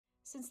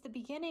Since the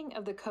beginning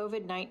of the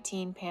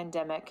COVID-19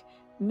 pandemic,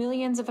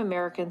 millions of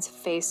Americans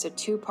faced a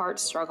two-part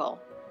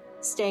struggle: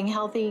 staying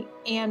healthy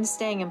and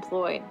staying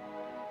employed.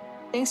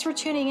 Thanks for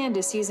tuning in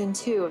to Season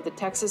 2 of the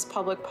Texas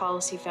Public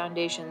Policy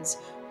Foundation's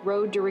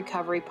Road to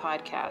Recovery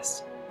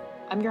podcast.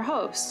 I'm your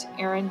host,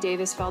 Erin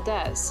Davis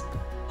Valdez,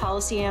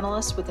 policy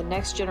analyst with the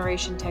Next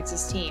Generation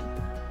Texas team,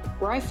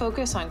 where I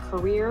focus on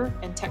career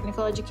and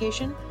technical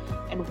education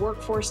and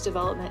workforce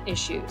development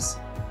issues.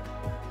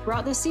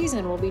 Throughout this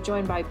season, we'll be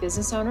joined by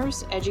business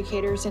owners,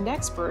 educators, and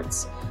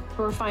experts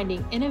who are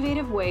finding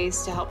innovative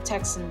ways to help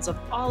Texans of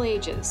all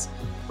ages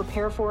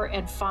prepare for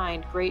and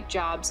find great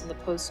jobs in the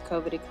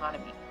post-COVID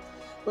economy.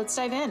 Let's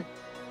dive in.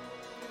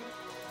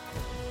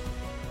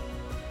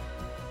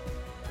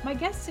 My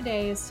guest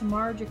today is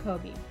Tamar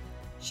Jacoby.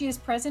 She is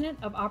president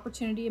of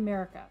Opportunity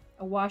America,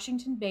 a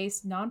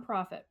Washington-based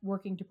nonprofit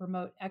working to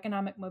promote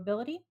economic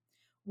mobility,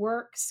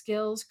 work,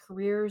 skills,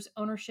 careers,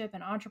 ownership,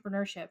 and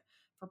entrepreneurship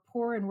for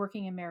poor and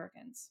working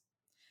Americans.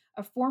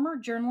 A former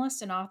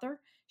journalist and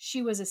author,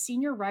 she was a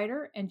senior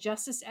writer and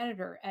justice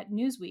editor at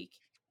Newsweek,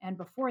 and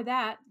before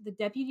that, the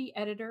deputy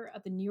editor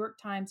of the New York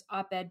Times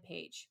op-ed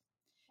page.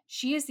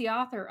 She is the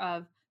author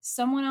of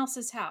Someone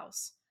Else's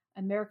House,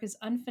 America's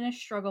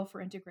Unfinished Struggle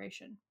for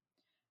Integration.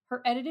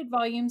 Her edited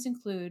volumes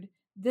include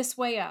This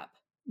Way Up,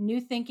 New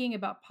Thinking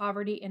About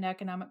Poverty and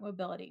Economic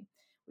Mobility,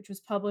 which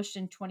was published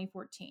in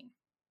 2014.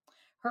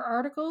 Her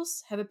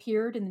articles have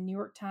appeared in the New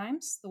York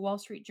Times, the Wall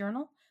Street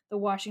Journal, the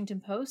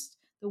Washington Post,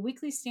 the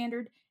Weekly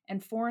Standard,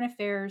 and Foreign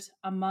Affairs,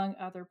 among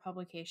other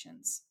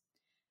publications.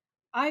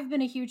 I've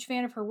been a huge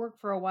fan of her work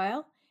for a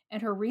while,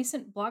 and her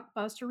recent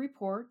blockbuster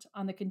report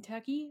on the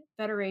Kentucky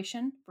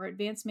Federation for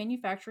Advanced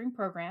Manufacturing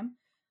Program,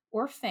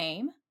 or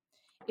FAME,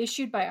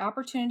 issued by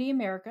Opportunity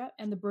America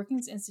and the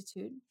Brookings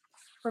Institute,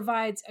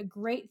 provides a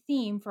great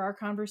theme for our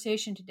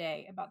conversation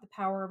today about the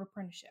power of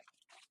apprenticeship.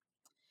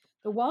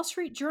 The Wall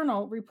Street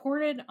Journal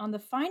reported on the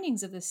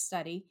findings of this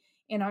study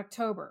in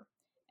October,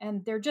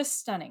 and they're just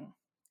stunning.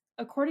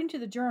 According to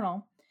the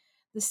journal,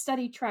 the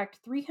study tracked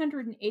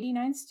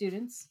 389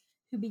 students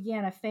who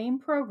began a FAME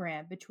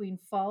program between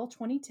fall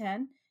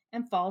 2010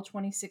 and fall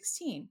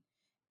 2016,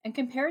 and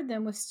compared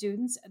them with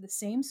students at the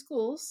same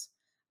schools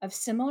of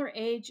similar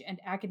age and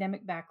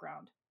academic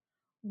background.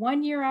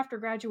 1 year after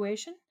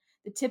graduation,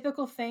 the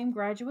typical FAME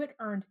graduate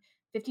earned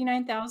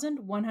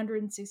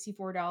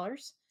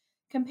 $59,164,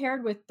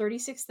 compared with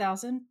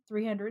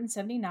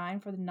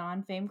 $36,379 for the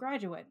non-FAME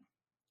graduate.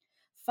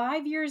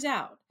 5 years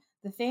out,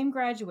 the FAME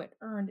graduate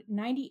earned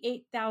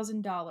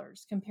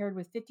 $98,000 compared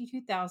with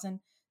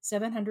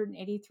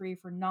 $52,783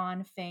 for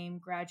non-FAME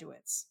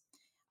graduates.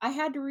 I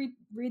had to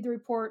read the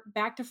report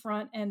back to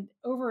front and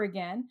over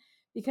again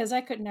because I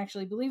couldn't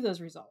actually believe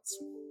those results.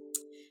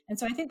 And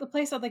so I think the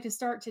place I'd like to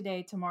start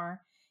today,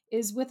 Tamar,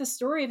 is with a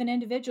story of an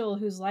individual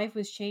whose life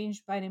was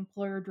changed by an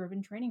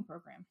employer-driven training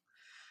program.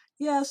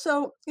 Yeah,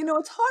 so,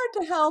 it's hard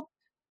to help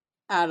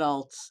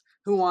adults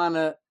who want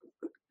to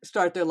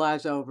start their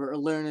lives over or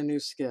learn a new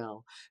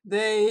skill.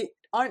 They're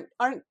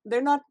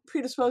not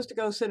predisposed to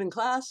go sit in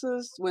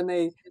classes when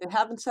they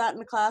haven't sat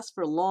in a class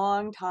for a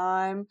long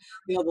time.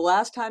 The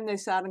last time they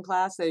sat in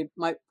class, they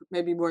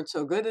maybe weren't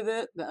so good at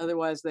it.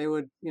 Otherwise they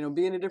would,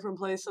 be in a different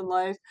place in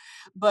life.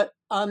 But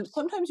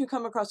sometimes you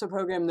come across a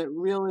program that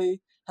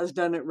really has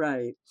done it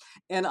right.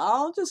 And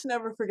I'll just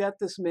never forget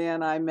this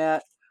man I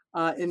met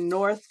in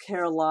North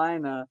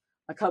Carolina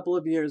a couple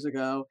of years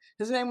ago.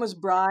 His name was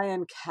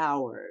Brian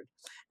Coward.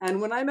 And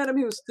when I met him,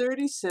 he was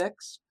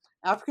 36,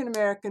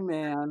 African-American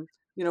man,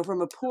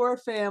 from a poor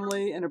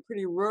family in a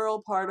pretty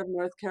rural part of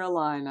North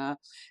Carolina.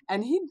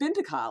 And he'd been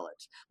to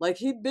college. Like,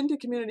 he'd been to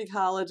community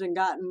college and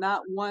gotten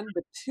not one,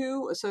 but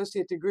 2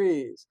 associate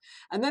degrees.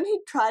 And then he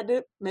tried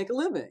to make a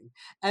living.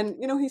 And,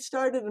 he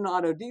started an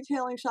auto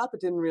detailing shop.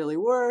 It didn't really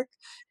work.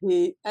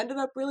 He ended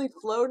up really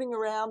floating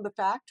around the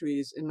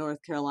factories in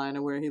North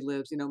Carolina where he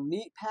lives,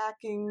 meat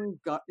packing,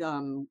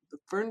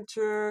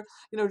 furniture,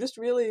 just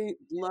really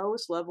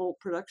lowest level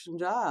production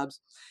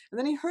jobs. And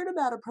then he heard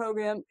about a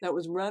program that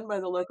was run by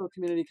the local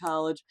community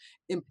college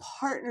in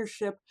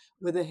partnership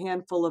with a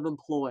handful of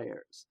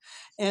employers.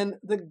 And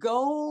the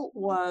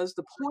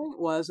point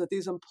was that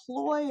these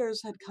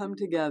employers had come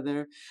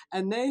together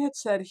and they had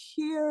said,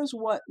 here's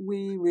what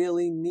we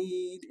really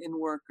need in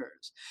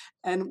workers.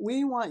 And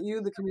we want you,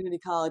 the community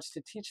college,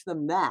 to teach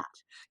them that.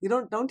 You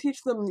don't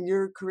teach them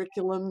your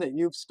curriculum that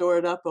you've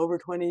stored up over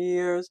 20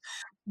 years.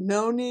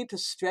 No need to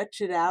stretch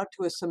it out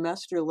to a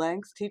semester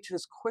length. Teach it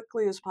as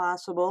quickly as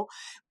possible.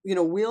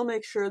 We'll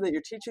make sure that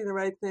you're teaching the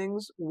right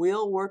things.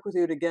 We'll work with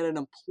you to get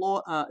an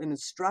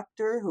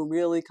instructor who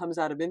really comes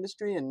out of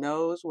industry and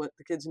knows what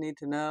the kids need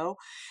to know.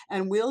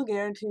 And we'll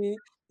guarantee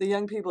the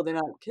young people, they're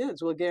not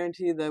kids, we'll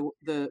guarantee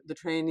the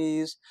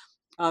trainees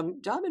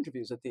job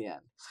interviews at the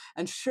end.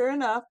 And sure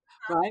enough,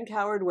 Brian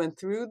Coward went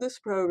through this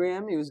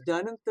program. He was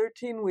done in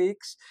 13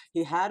 weeks.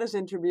 He had his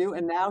interview,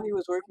 and now he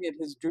was working at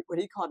what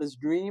he called his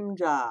dream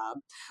job,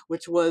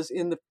 which was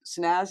in the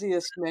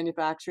snazziest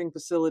manufacturing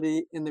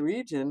facility in the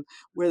region,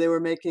 where they were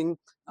making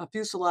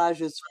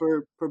fuselages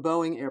for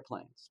Boeing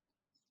airplanes.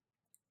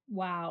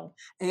 Wow.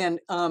 And,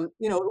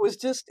 it was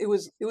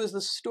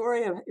the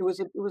story of it was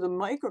a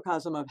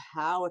microcosm of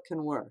how it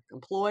can work.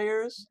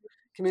 Employers,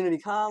 community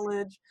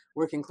college,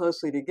 working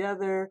closely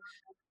together,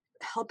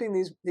 helping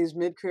these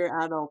mid-career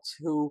adults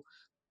who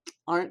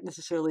aren't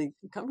necessarily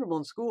comfortable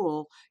in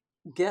school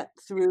get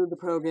through the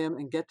program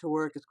and get to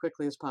work as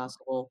quickly as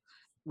possible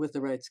with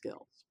the right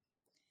skills.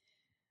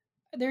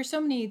 There's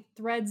so many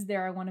threads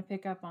there I want to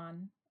pick up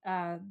on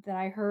that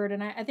I heard,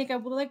 and I think I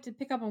would like to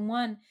pick up on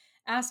one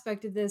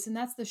aspect of this, and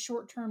that's the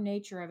short-term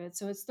nature of it.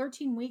 So it's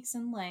 13 weeks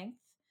in length,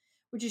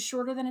 which is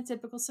shorter than a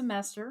typical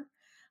semester.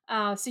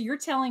 So you're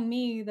telling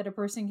me that a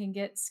person can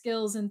get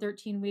skills in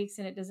 13 weeks,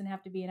 and it doesn't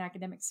have to be an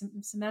academic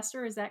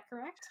semester. Is that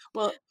correct?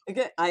 Well,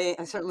 again, I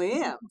certainly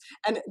am.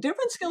 And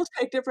different skills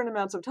take different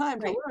amounts of time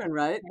to Right. learn,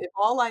 right? Right. If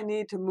all I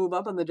need to move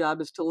up on the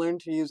job is to learn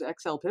to use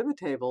Excel pivot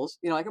tables,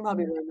 I can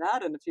probably Mhm. learn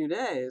that in a few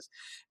days.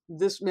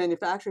 This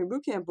manufacturing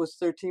boot camp was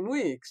 13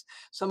 weeks.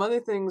 Some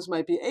other things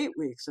might be 8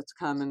 weeks. It's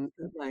common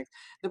length.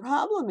 The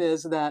problem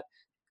is that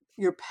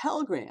your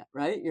Pell Grant,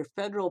 right? Your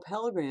federal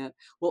Pell Grant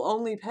will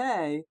only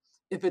pay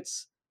if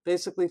it's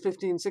basically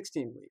 15,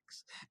 16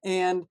 weeks.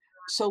 And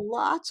so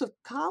lots of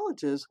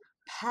colleges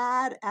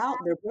pad out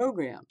their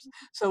programs.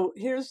 So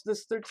here's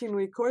this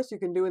 13-week course you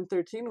can do in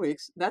 13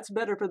 weeks. That's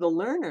better for the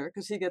learner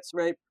because he gets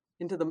right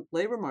into the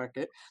labor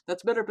market.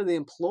 That's better for the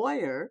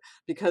employer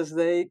because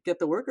they get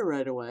the worker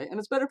right away. And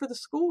it's better for the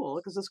school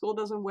because the school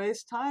doesn't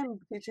waste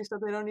time teaching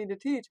stuff they don't need to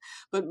teach.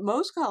 But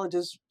most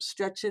colleges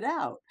stretch it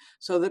out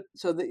so that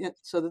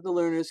the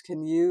learners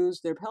can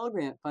use their Pell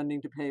Grant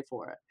funding to pay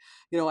for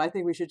it. I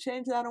think we should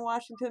change that in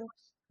Washington.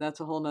 That's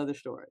a whole nother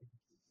story.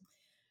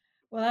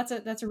 Well,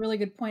 that's a really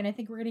good point. I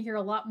think we're going to hear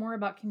a lot more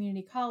about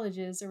community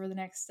colleges over the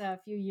next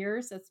few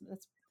years. That's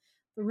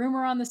the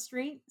rumor on the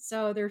street.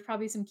 So there's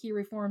probably some key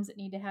reforms that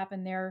need to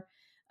happen there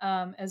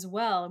as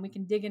well, and we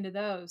can dig into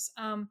those.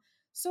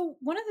 So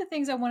one of the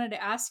things I wanted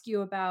to ask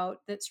you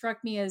about that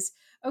struck me is,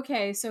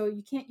 okay, so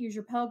you can't use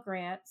your Pell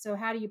Grant. So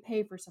how do you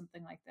pay for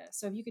something like this?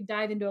 So if you could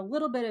dive into a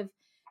little bit of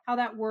how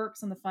that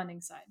works on the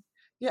funding side.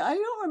 Yeah, I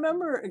don't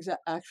remember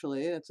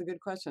actually. It's a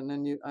good question,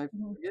 and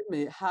Mhm. forgive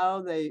me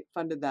how they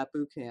funded that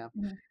boot camp.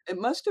 Mhm. It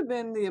must have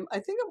been I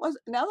think it was.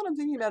 Now that I'm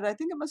thinking about it, I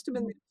think it must have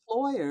been Mhm. the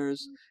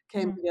employers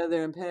came Mhm.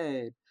 together and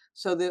paid.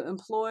 So the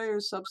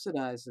employers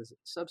subsidized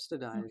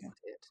Okay.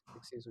 it.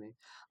 Excuse me.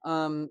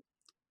 Um,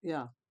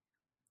 yeah,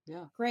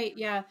 yeah. Great.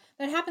 Yeah.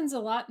 That happens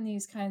a lot in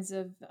these kinds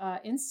of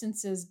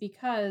instances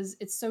because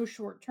it's so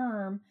short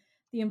term.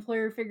 The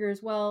employer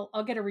figures, well,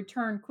 I'll get a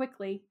return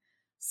quickly.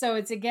 So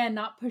it's again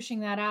not pushing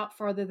that out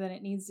farther than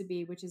it needs to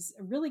be, which is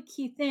a really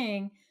key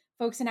thing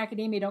folks in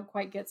academia don't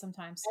quite get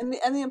sometimes. And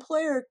the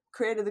employer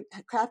created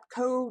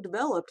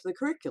co-developed the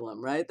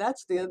curriculum, right?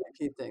 That's the other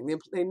key thing.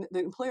 The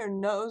employer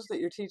knows that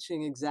you're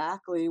teaching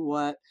exactly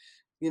what,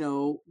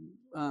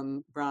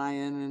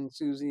 Brian and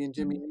Susie and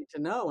Jimmy Mhm. need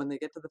to know when they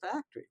get to the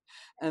factory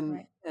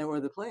Right. or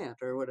the plant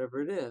or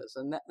whatever it is.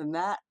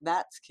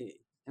 That's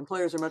key.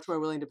 Employers are much more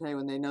willing to pay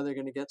when they know they're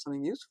going to get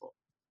something useful.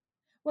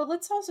 Well,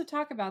 let's also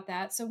talk about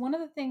that. So, one of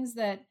the things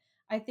that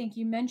I think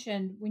you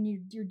mentioned when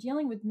you're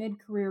dealing with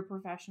mid-career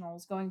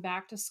professionals going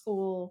back to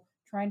school,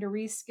 trying to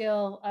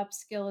reskill,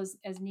 upskill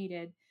as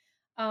needed,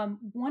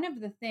 one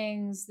of the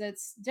things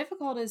that's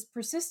difficult is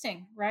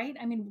persisting, right?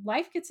 I mean,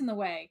 life gets in the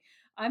way.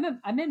 I'm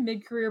a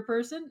mid-career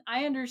person.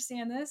 I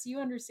understand this. You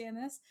understand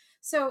this.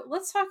 So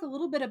let's talk a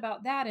little bit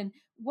about that and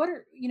what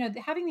are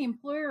having the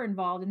employer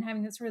involved and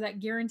having that sort of that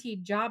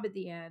guaranteed job at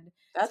the end.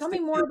 That's Tell the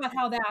me more key. about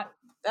how that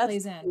That's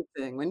plays the in. key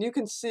thing. When you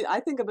can see I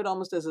think of it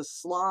almost as a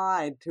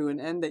slide to an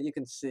end that you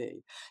can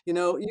see.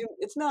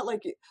 It's not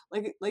like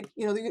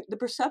the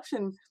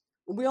perception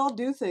we all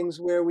do things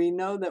where we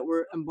know that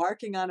we're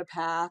embarking on a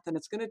path and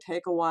it's gonna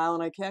take a while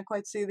and I can't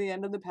quite see the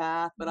end of the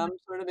path, but Mhm. I'm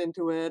sort of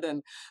into it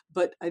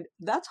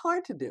that's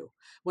hard to do.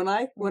 When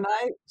Right.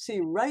 I see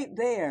right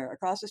there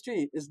across the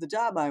street is the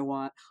job I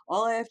want,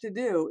 all I have to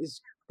do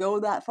is go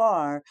that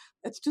far.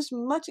 It's just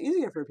much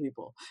easier for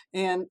people.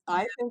 And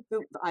I think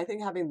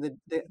having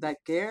that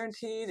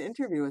guaranteed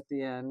interview at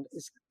the end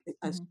is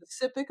a Mhm.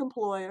 specific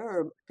employer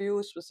or a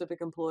few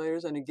specific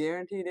employers and a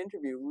guaranteed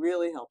interview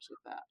really helps with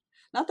that.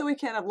 Not that we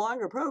can't have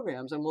longer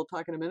programs, and we'll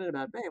talk in a minute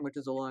about BAME, which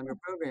is a longer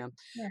program,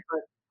 Yeah.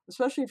 but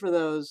especially for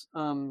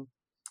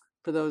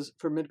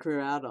mid-career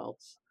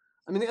adults.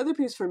 I mean, the other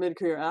piece for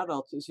mid-career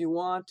adults is you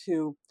want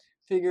to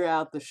figure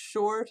out the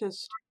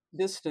shortest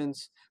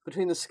distance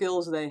between the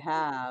skills they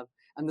have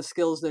and the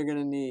skills they're going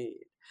to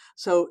need.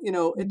 So, it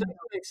Mhm. doesn't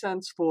make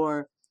sense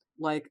for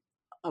like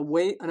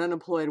an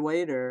unemployed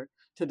waiter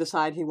to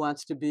decide he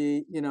wants to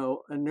be,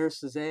 a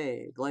nurse's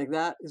aide. Like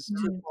that is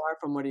too Mhm. far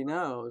from what he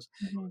knows.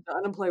 Mhm. The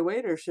unemployed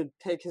waiter should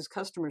take his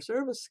customer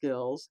service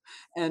skills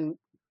and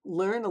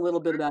learn a little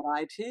bit about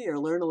IT or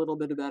learn a little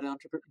bit about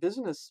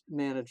business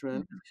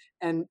management. Mhm.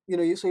 And,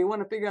 so you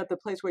want to figure out the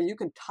place where you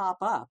can top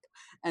up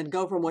and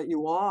go from what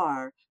you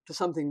are to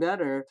something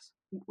better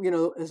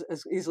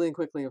as easily and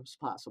quickly as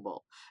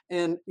possible.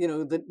 And,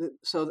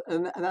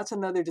 and that's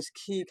another just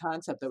key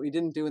concept that we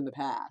didn't do in the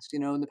past.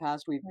 In the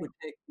past Right.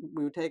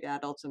 we would take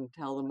adults and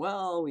tell them,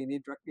 well, we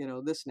need,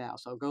 this now,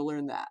 so go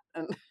learn that.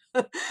 And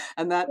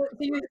and that So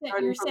you're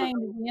starting from saying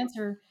that the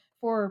answer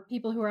for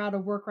people who are out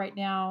of work right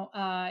now,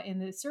 in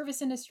the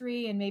service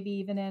industry and maybe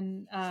even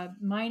in,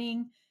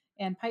 mining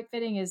and pipe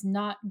fitting is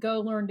not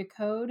go learn to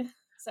code?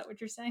 Is that what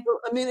you're saying? well,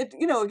 I mean,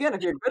 again,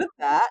 if you're good at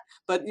that,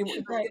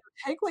 Right.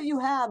 take what you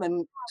have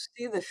and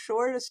see the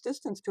shortest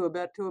distance to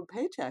a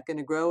paycheck in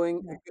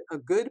Yeah. a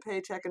good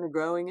paycheck in a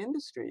growing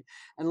industry,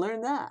 and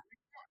learn that.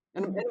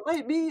 And Mhm. it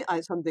might be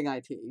something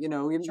IT,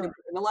 Sure.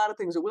 and a lot of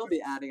things it will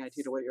be adding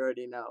IT to what you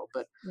already know,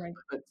 Right.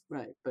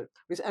 right,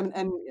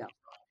 and yeah,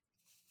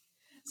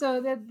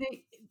 So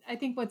I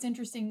think what's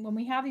interesting when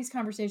we have these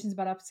conversations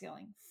about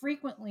upskilling,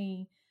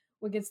 frequently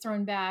what gets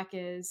thrown back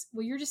is,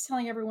 well, you're just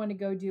telling everyone to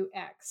go do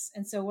X.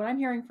 And so what I'm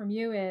hearing from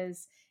you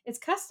is it's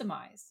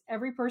customized.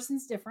 Every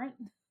person's different.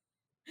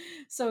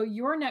 So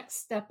your next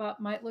step up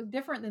might look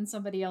different than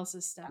somebody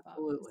else's step up.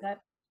 Is absolutely.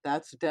 that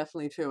That's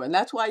definitely true, and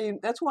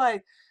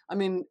I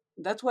mean,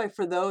 that's why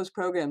for those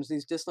programs,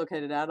 these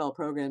dislocated adult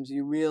programs,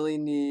 you really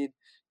need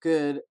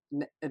good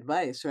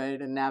advice,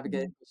 right, and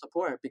navigational Mhm.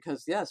 support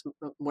because yes,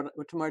 what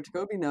Tamar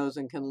Jacoby knows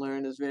and can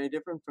learn is very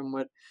different from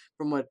what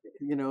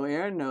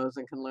Aaron knows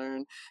and can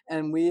learn,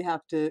 and we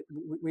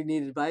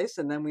need advice,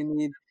 and then we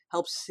need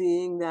help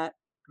seeing that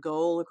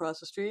goal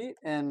across the street,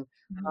 and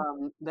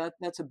Mhm.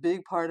 that's a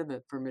big part of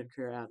it for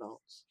mid-career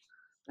adults.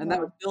 And that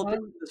was Wow. built Well,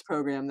 into this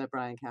program that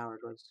Brian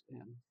Coward was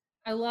in.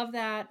 I love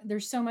that.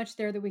 There's so much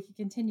there that we could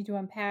continue to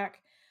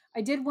unpack.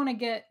 I did want to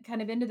get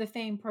kind of into the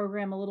FAME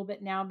program a little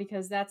bit now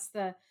because that's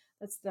the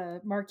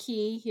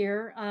marquee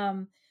here.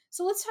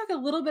 So let's talk a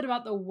little bit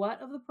about the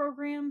what of the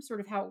program, sort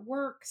of how it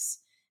works,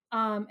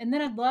 and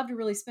then I'd love to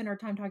really spend our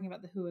time talking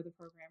about the who of the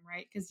program,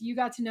 right? Because you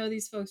got to know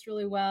these folks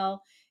really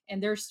well,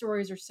 and their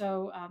stories are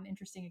so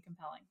interesting and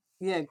compelling.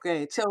 Yeah,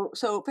 great. So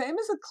FAME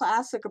is a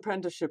classic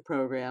apprenticeship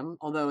program,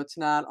 although it's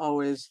not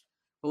always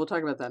well, we'll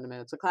talk about that in a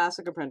minute. It's a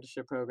classic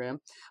apprenticeship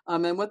program.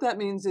 And what that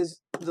means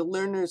is the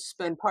learners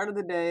spend part of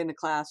the day in a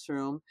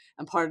classroom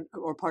and part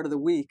of the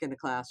week in a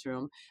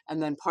classroom,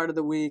 and then part of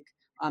the week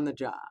on the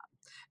job.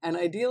 And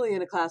ideally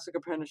in a classic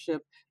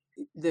apprenticeship,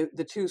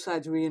 the two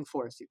sides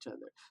reinforce each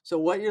other. So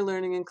what you're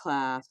learning in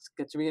class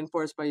gets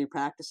reinforced by you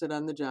practice it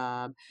on the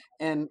job,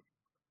 and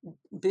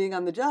being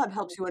on the job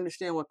helps you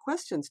understand what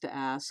questions to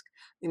ask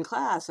in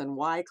class and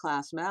why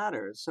class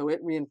matters. So it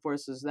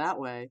reinforces that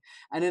way.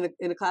 And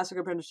in a classic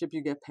apprenticeship,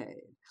 you get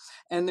paid.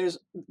 And there's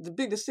the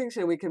big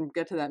distinction, we can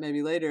get to that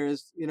maybe later,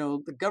 is,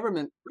 the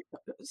government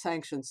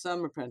sanctions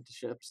some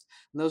apprenticeships,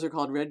 and those are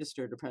called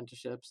registered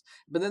apprenticeships.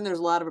 But then there's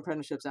a lot of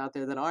apprenticeships out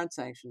there that aren't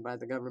sanctioned by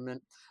the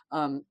government.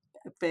 Um,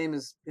 Fame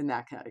is in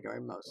that category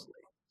mostly.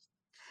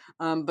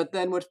 But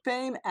then what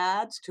Fame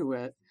adds to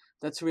it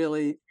that's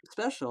really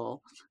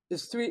special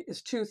is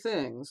two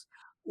things.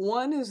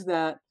 One is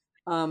that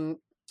um,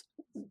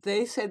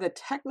 they say that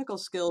technical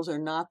skills are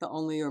not the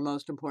only or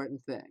most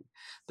important thing.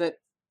 That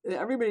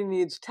everybody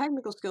needs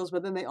technical skills,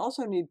 but then they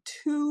also need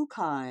two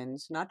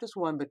kinds, not just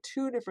one, but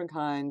two different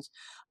kinds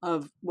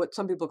of what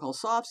some people call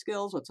soft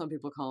skills, what some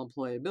people call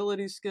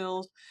employability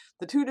skills.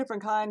 The two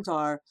different kinds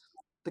are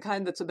the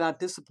kind that's about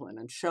discipline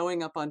and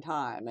showing up on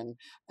time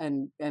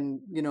and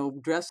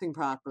dressing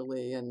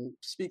properly and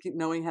speaking,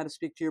 knowing how to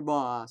speak to your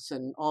boss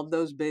and all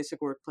those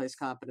basic workplace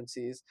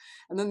competencies.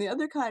 And then the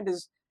other kind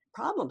is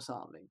problem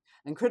solving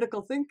and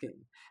critical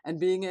thinking and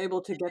being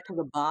able to get to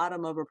the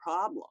bottom of a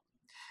problem.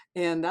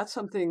 And that's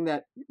something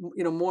that,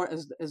 more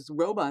as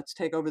robots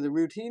take over the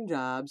routine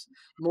jobs,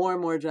 more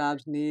and more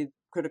jobs need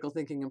critical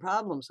thinking and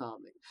problem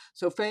solving.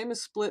 So fame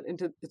is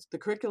the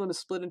curriculum is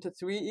split into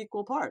three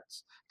equal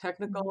parts: Mhm.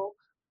 technical,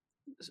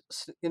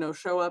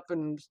 show up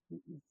and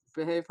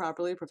behave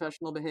properly,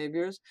 professional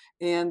behaviors,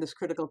 and this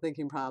critical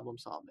thinking problem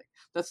solving.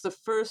 That's the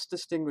first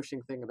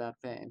distinguishing thing about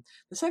fame.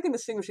 The second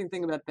distinguishing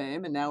thing about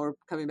fame, and now we're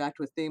coming back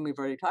to a theme we've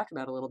already talked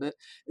about a little bit,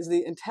 is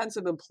the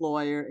intensive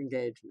employer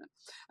engagement.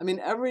 I mean,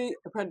 every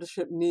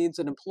apprenticeship needs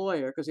an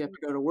employer because you have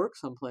to go to work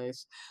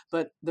someplace,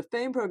 but the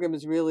fame program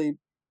is really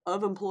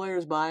of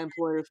employers, by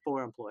employers,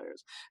 for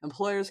employers.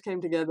 Employers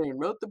came together and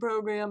wrote the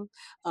program.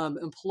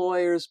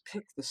 Employers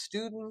pick the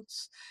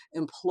students.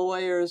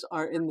 Employers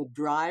are in the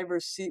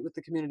driver's seat with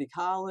the community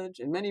college.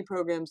 In many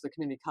programs, the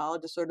community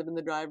college is sort of in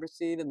the driver's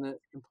seat and the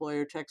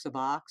employer checks a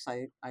box.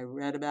 I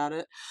read about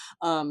it.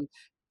 Um,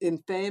 in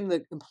fame,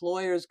 the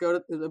employers tell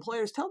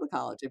the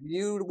college, if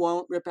you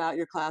won't rip out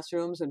your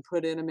classrooms and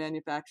put in a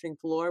manufacturing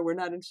floor, we're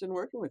not interested in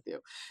working with you.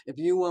 If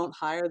you won't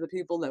hire the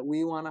people that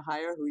we want to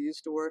hire who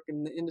used to work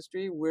in the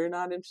industry, we're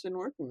not interested in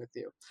working with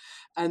you.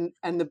 And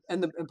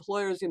the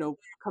employers,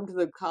 come to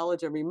the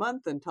college every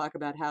month and talk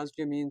about how's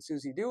Jimmy and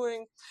Susie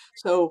doing.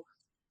 So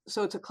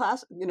it's a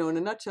class, in a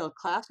nutshell,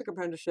 classic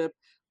apprenticeship.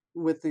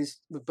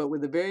 but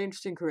with a very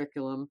interesting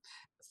curriculum,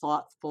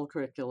 thoughtful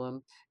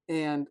curriculum,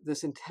 and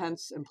this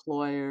intense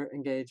employer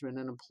engagement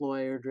and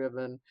employer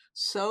driven,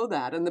 so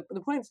that, and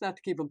the point is not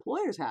to keep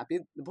employers happy.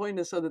 The point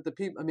is so that the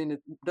people, I mean,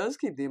 it does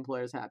keep the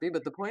employers happy,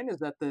 but the point is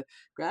that the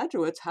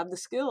graduates have the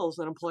skills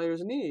that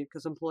employers need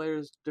because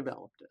employers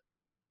developed it.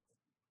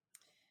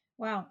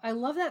 Wow, I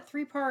love that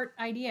three-part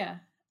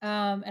idea.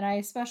 And I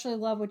especially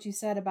love what you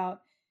said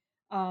about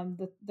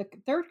the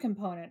third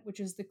component, which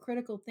is the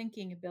critical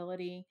thinking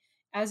ability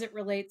as it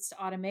relates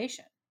to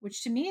automation,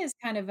 which to me is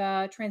kind of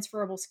a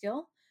transferable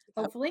skill,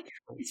 hopefully.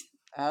 Absolutely.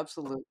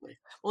 Absolutely.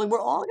 Well, and we're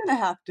all going to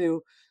have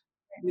to,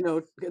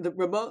 the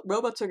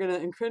robots are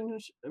going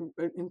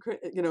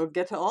to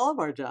get to all of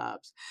our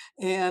jobs,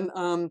 and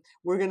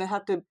we're going to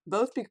have to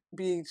both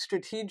be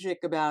strategic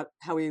about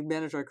how we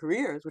manage our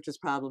careers, which is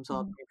problem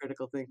solving Mhm, and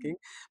critical thinking.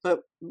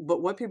 But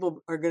what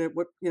people are going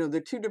to, there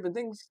are two different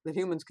things that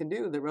humans can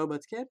do that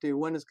robots can't do.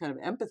 One is kind of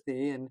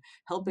empathy and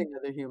mhm, helping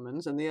other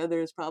humans, and the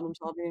other is problem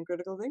solving and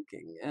critical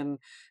thinking. And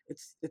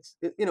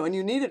and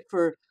you need it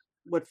for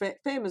what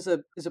FAME is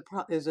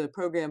a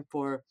program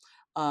for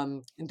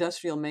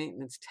industrial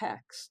maintenance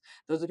techs.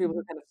 Those are people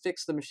who mhm, kind of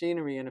fix the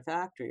machinery in a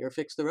factory or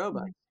fix the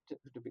robots,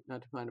 mhm.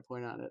 not to find a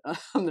point on it,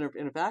 that are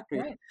in a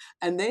factory. Right.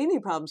 And they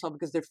need problem solving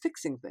because they're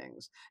fixing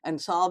things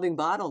and solving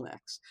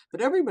bottlenecks.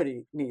 But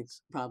everybody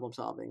needs problem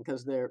solving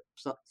because they're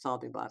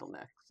solving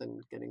bottlenecks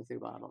and getting through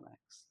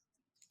bottlenecks.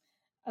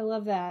 I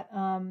love that.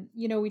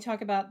 We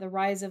talk about the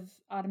rise of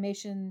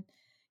automation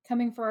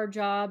coming for our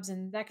jobs,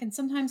 and that can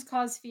sometimes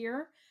cause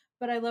fear.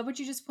 But I love what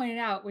you just pointed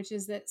out, which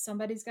is that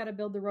somebody's got to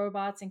build the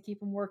robots and keep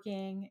them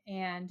working.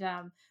 And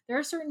there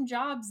are certain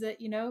jobs that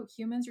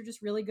humans are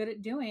just really good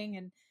at doing.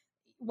 And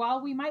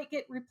while we might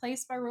get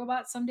replaced by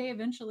robots someday,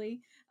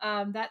 eventually,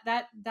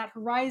 that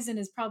horizon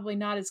is probably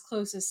not as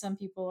close as some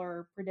people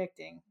are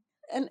predicting.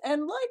 And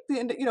like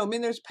I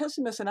mean, there's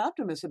pessimists and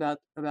optimists about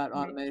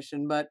Right.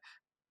 automation, but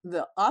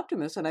the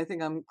optimists, and I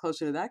think I'm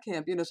closer to that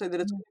camp, say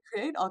that it's Mhm. going to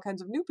create all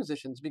kinds of new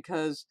positions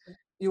because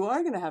you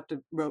are going to have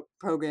to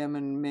program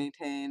and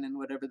maintain and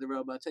whatever the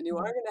robots, and you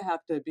are Mhm. going to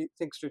have to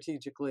think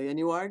strategically, and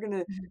you are going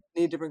to Mhm.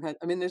 need different kinds.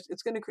 I mean,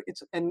 it's going to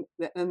it's and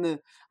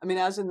the I mean,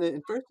 as in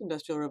the first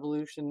industrial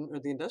revolution or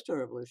the industrial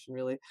revolution,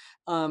 really,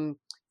 um,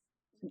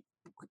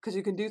 because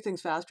you can do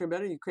things faster and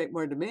better, you create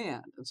more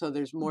demand, and so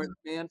there's more Mhm.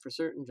 demand for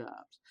certain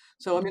jobs.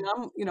 So, I mean, Mhm.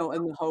 I'm, in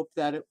the hope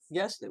that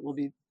yes, it'll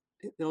be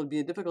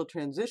a difficult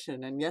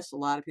transition, and yes, a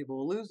lot of people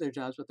will lose their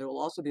jobs, but there will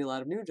also be a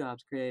lot of new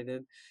jobs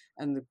created,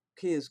 and the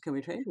key is, can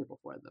we train people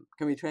for them?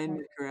 Can we train Right.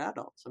 mid-career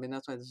adults? I mean,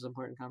 that's why this is an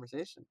important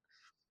conversation.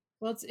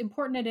 Well, it's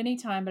important at any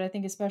time, but I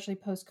think especially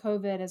post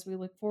COVID as we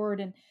look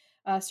forward, and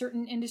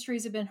certain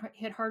industries have been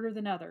hit harder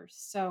than others.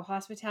 So,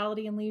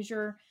 hospitality and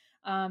leisure,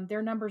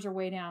 their numbers are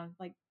way down,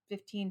 like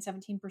 15,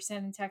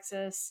 17% in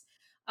Texas.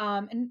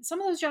 And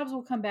some of those jobs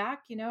will come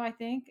back, I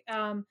think.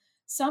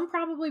 Some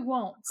probably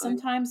won't. I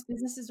Sometimes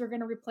businesses are going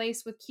to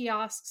replace with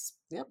kiosks,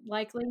 Yep.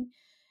 likely.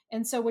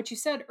 And so, what you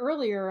said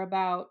earlier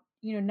about,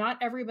 not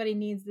everybody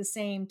needs the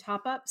same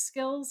top up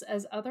skills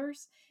as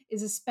others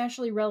is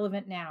especially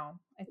relevant now,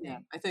 I Yeah,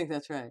 think. I think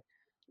that's right.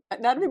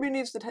 Not everybody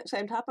needs the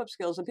same top-up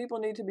skills, and people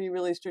need to be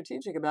really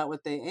strategic about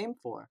what they aim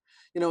for.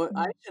 I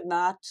Mhm, should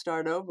not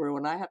start over.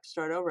 When I have to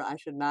start over, I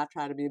should not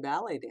try to be a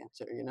ballet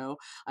dancer.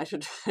 I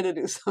should try to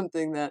do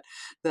something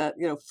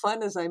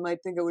fun as I might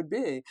think it would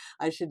be.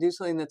 I should do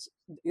something that's,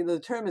 the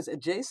term is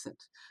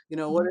adjacent.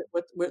 mhm.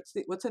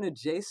 What's an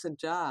adjacent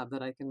job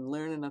that I can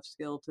learn enough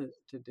skill to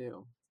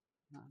do?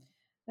 Um,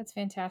 That's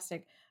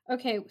fantastic.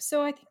 Okay,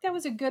 so I think that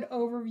was a good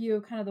overview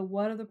of kind of the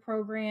what of the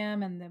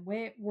program and the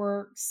way it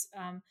works.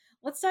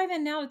 Let's dive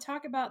in now to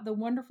talk about the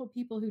wonderful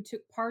people who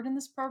took part in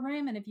this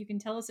program, and if you can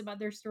tell us about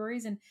their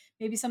stories and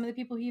maybe some of the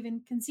people who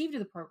even conceived of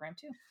the program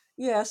too.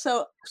 Yeah,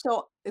 so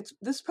it's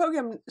this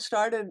program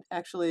started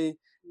actually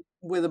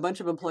with a bunch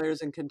of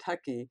employers in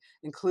Kentucky,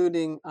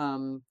 including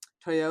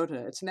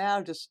Toyota. It's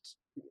now just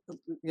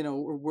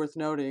worth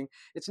noting.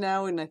 It's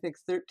now in, I think,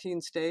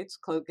 13 states,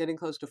 getting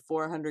close to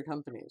 400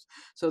 companies.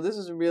 So this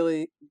is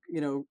really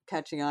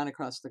catching on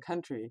across the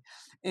country,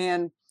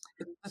 and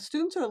the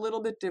students are a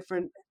little bit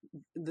different.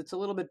 It's a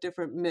little bit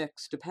different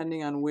mix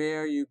depending on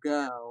where you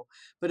go,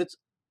 but it's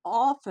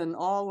often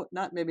all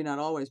not maybe not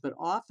always, but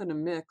often a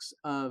mix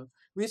of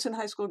recent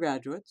high school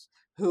graduates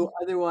who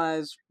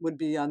otherwise would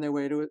be on their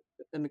way to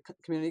a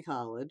community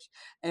college,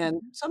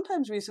 and Mhm.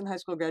 sometimes recent high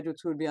school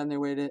graduates who would be on their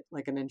way to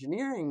like an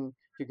engineering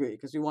degree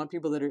because we want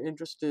people that are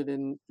interested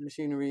in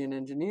machinery and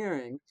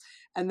engineering,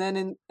 and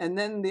then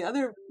the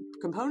other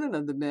component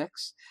of the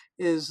mix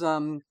is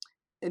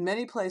in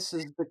many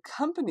places the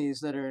companies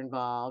that are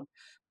involved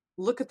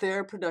look at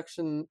their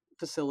production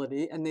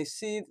facility and they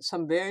see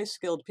some very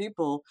skilled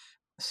people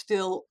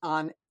still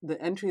on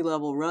the entry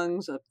level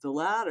rungs of the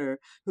ladder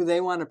who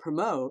they want to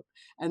promote,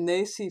 and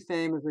they see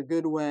fame as a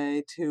good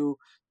way to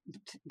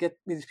get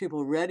these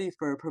people ready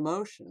for a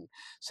promotion.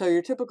 So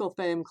your typical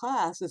fame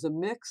class is a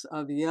mix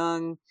of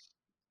young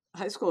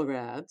high school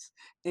grads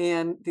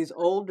and these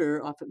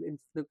older, often in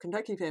the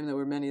Kentucky fame, there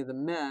were many of the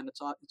men.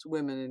 It's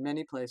women in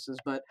many places,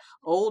 but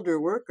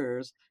older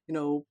workers,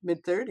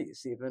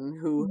 mid-30s even,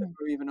 who Mhm.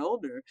 or even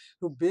older,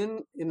 who've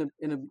been in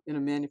a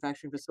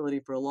manufacturing facility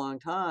for a long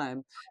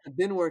time, have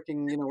been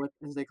working, what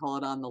as they call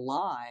it, on the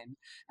line,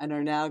 and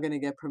are now going to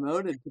get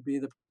promoted to be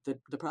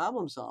the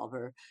problem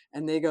solver,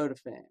 and they go to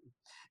fame,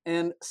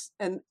 and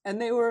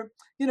they were,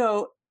 you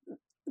know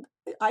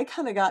I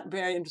kinda got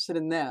very interested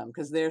in them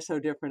because 'cause they're so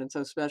different and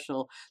so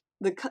special.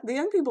 The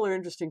young people are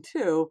interesting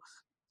too.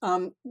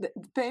 The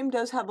Fame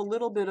does have a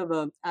little bit of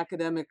a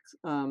academic,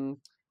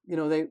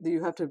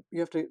 you have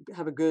to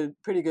have a good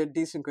pretty good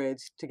decent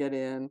grades to get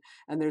in,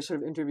 and there's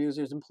sort of interviews,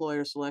 there's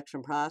employer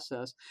selection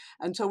process.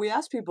 And so we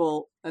asked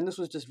people, and this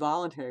was just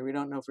voluntary, we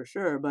don't know for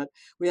sure, but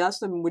we asked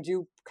them, "Would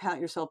you count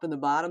yourself in the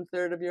bottom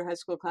third of your high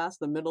school class,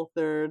 the middle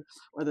third,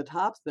 or the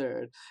top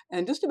third?"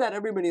 And just about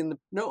everybody in the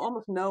no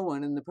almost no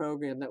one in the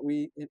program that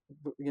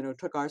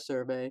took our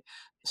survey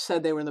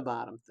said they were in the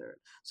bottom third.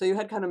 So you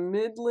had kind of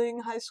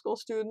middling high school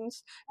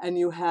students, and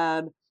you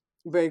had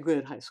very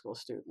good high school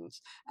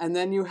students. And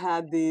then you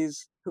had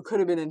these who could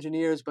have been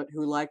engineers, but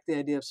who liked the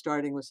idea of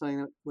starting with something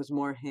that was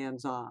more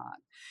hands-on.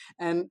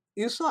 And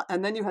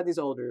then you had these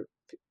older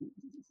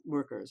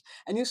workers.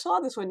 And you saw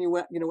this when you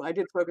went, we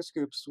did focus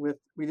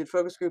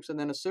groups and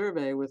then a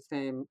survey with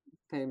fame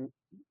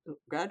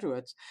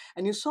graduates.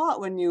 And you saw it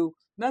when you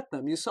met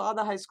them. You saw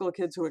the high school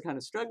kids who were kind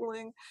of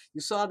struggling.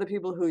 You saw the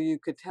people who you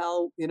could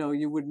tell,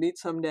 you would meet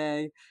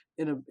someday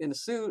in a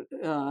suit,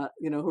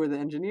 who were the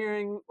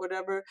engineering,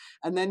 whatever.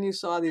 And then you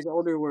saw these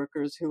older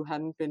workers who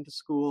hadn't been to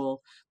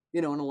school,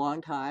 in a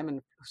long time,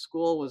 and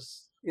school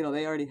was,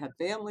 they already had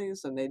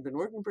families and they'd been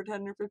working for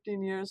 10 or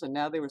 15 years, and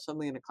now they were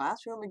suddenly in a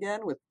classroom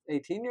again with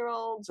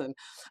 18-year-olds.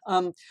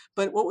 Um,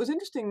 but what was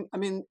interesting, I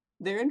mean,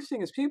 they're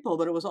interesting as people,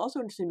 but it was also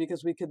interesting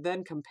because we could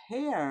then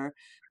compare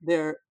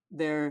their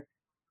their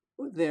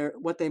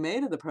what they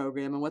made of the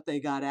program and what they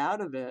got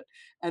out of it.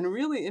 And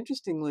really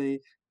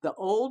interestingly, the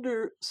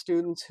older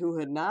students who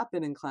had not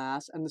been in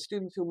class and the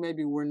students who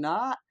maybe were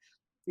not,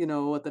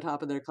 at the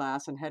top of their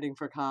class and heading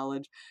for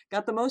college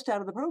got the most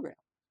out of the program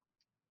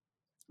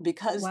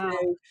because Wow.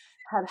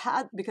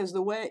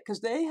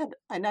 they had,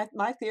 and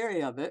my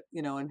theory of it,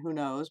 and who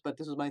knows, but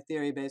this is my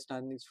theory based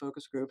on these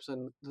focus groups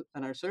and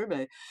our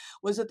survey,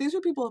 was that these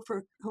were people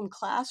for whom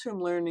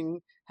classroom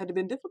learning had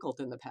been difficult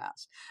in the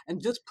past,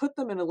 and just put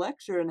them in a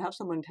lecture and have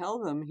someone tell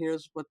them,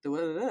 here's what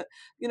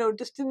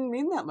just didn't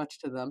mean that much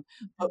to them.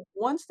 But Mhm.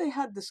 once they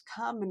had this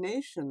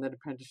combination that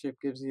apprenticeship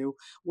gives you,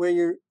 where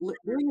you're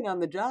doing it on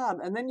the job,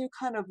 and then you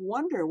kind of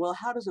wonder, well,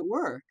 how does it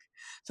work?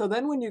 So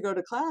then when you go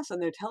to class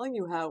and they're telling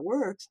you how it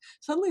works,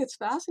 suddenly it's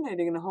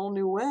fascinating in a whole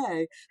new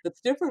way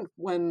that's different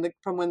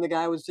from when the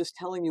guy was just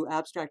telling you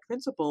abstract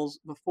principles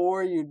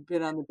before you'd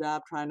been on the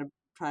job trying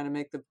to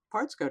make the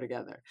parts go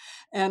together.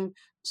 And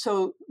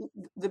so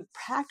the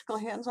practical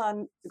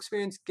hands-on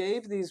experience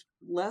gave these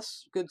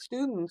less good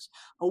students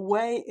a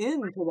way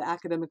into the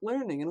academic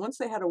learning. And once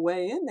they had a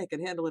way in, they could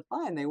handle it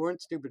fine. They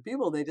weren't stupid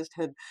people. They just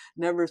had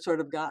never sort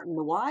of gotten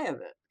the why of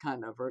it,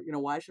 kind of, or,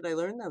 why should I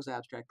learn those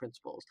abstract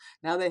principles?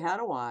 Now they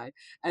had a why.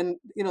 And,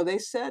 they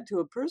said to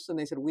a person,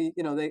 they said,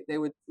 they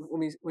would,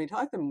 when we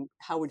talked to them,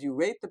 how would you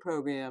rate the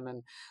program?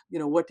 And,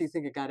 what do you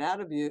think it got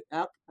out of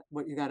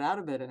what you got out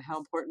of it? And how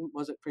important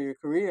was it for your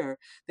career?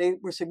 They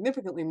were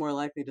significantly more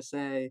likely to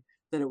say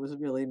that it was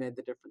really made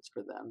the difference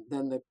for them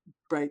than the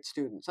bright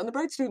students. And the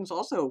bright students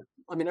also,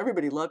 I mean,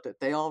 everybody loved it.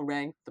 They all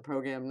ranked the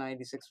program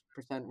 96%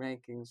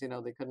 rankings.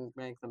 They couldn't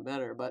rank them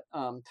better. But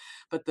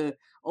the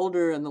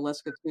older and the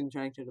less good students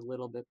ranked it a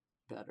little bit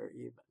better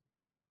even.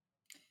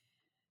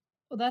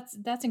 Well,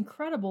 that's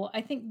incredible.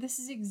 I think this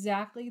is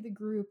exactly the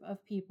group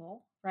of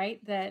people,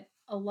 right, that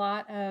a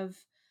lot of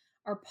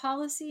our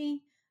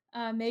policy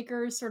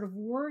makers sort of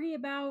worry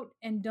about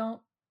and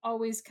don't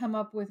always come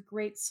up with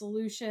great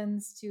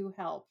solutions to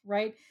help,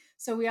 right?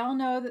 So we all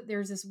know that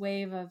there's this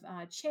wave of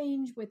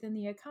change within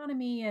the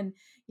economy, and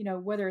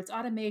whether it's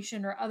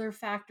automation or other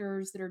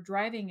factors that are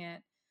driving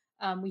it.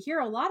 We hear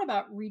a lot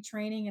about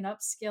retraining and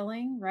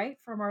upskilling, right,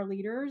 from our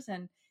leaders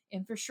and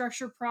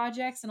infrastructure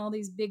projects and all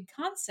these big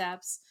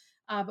concepts,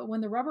 but when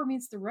the rubber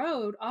meets the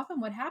road, often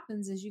what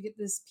happens is you get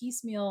this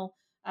piecemeal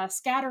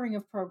scattering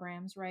of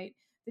programs, right,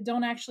 that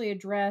don't actually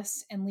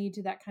address and lead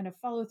to that kind of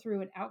follow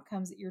through and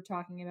outcomes that you're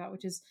talking about,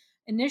 which is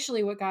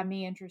initially what got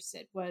me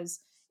interested. Was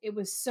it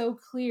was so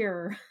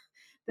clear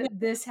Yeah, that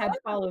the this had design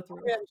of the follow through.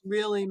 programs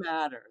really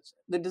matters.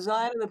 The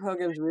design of the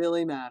programs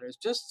really matters.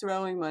 Just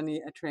throwing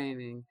money at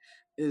training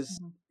is,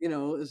 Mhm.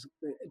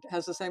 it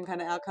has the same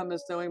kind of outcome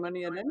as throwing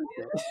money at anything.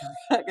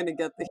 You're not gonna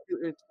get the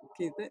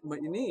key thing,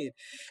 what you need.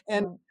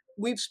 And Right.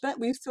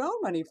 we've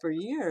thrown money for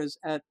years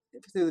at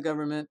through the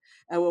government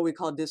at what we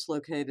call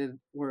dislocated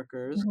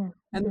workers, Mhm,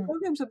 and the mhm,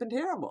 programs have been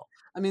terrible.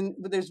 I mean,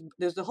 but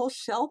there's a whole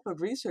shelf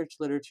of research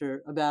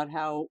literature about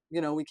how,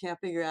 we can't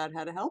figure out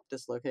how to help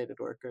dislocated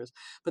workers.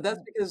 But that's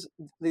right, because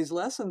these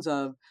lessons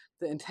of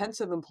the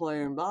intensive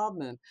employer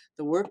involvement,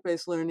 the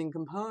work-based learning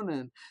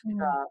component,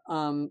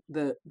 mhm,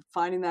 the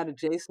finding that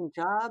adjacent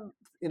job,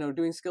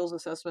 doing skills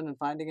assessment and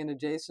finding an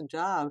adjacent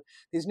job,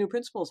 these new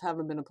principles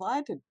haven't been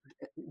applied to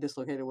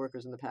dislocated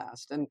workers in the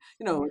past. And,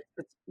 right.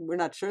 we're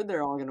not sure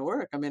they're all going to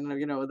work. I mean,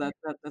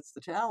 that's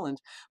the challenge.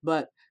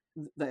 But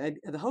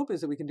the hope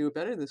is that we can do it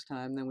better this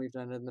time than we've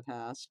done it in the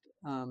past,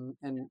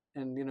 and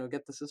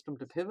get the system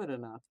to pivot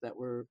enough that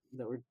we're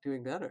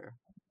doing better.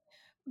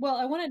 Well,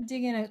 I want to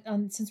dig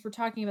in since we're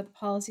talking about the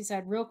policy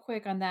side real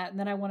quick on that, and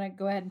then I want to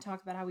go ahead and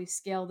talk about how we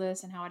scale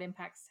this and how it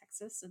impacts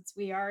Texas, since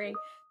we are a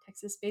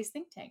Texas-based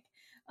think tank.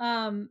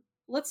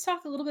 Let's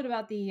talk a little bit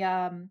about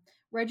the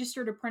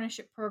registered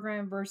apprenticeship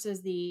program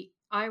versus the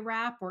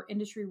IRAP, or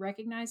industry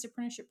recognized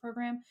apprenticeship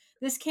program.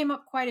 This came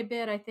up quite a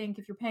bit, I think,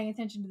 if you're paying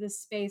attention to this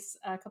space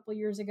a couple of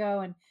years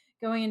ago and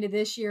going into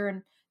this year,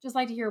 and just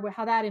like to hear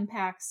how that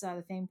impacts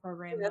the FAME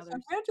program and Yeah, so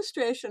others.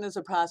 registration is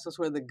a process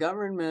where the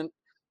government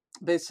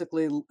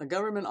basically a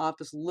government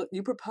office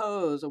you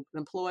propose an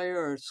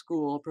employer or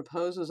school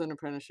proposes an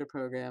apprenticeship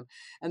program,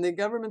 and the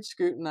government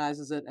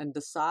scrutinizes it and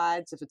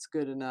decides if it's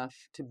good enough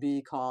to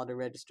be called a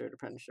registered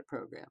apprenticeship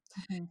program.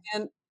 Mhm,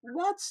 And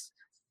that's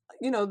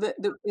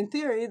in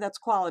theory, that's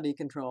quality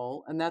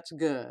control, and that's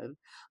good.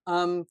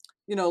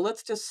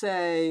 Let's just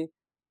say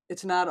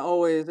it's not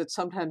always, it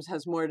sometimes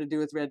has more to do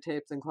with red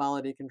tape than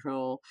quality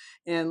control.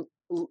 And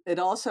it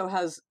also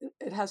has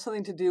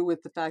something to do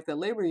with the fact that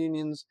labor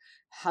unions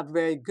have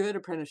very good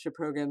apprenticeship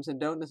programs and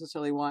don't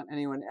necessarily want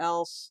anyone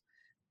else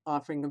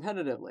offering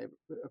competitive labor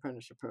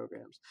apprenticeship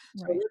programs.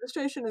 So right.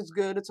 registration is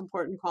good, it's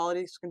important,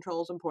 quality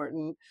control is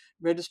important.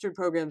 Registered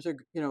programs are,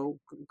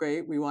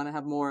 great. We want to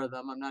have more of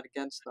them. I'm not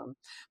against them.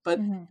 But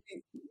Mhm,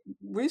 the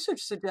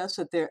research suggests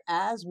that there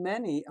are as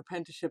many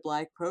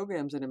apprenticeship-like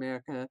programs in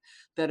America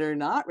that are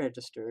not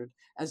registered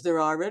as there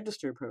are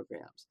registered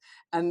programs.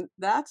 And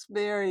that's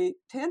very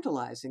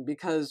tantalizing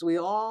because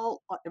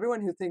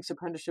everyone who thinks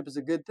apprenticeship is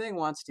a good thing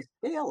wants to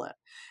scale it.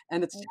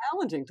 And it's right.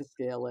 challenging to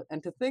scale it,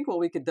 and to think, well,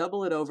 we could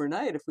double it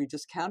overnight if we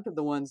just counted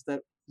the ones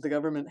that the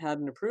government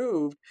hadn't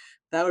approved,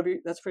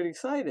 that's pretty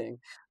exciting.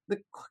 The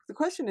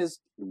question is,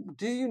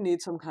 do you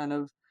need some kind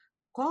of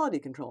quality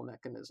control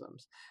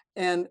mechanisms?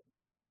 And,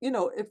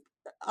 if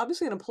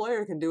obviously an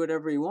employer can do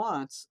whatever he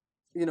wants,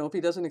 if he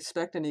doesn't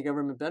expect any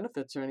government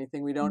benefits or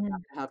anything, we don't have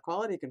Mhm, to have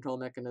quality control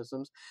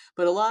mechanisms.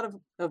 But a lot of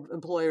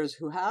employers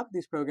who have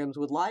these programs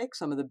would like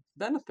some of the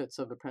benefits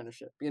of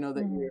apprenticeship,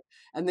 that mhm, you're,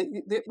 and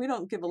we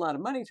don't give a lot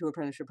of money to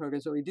apprenticeship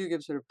programs, but we do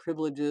give sort of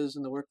privileges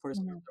in the workforce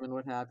mhm, system and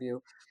what have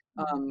you.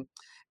 mhm. Um,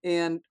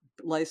 and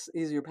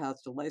easier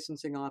paths to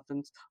licensing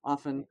often.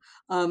 Right.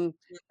 Um,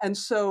 and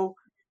so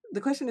the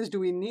question is, do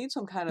we need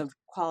some kind of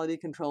quality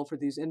control for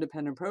these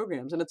independent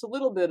programs? And it's a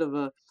little bit of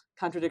a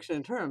contradiction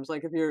in terms.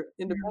 Like, if you're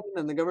Mhm, independent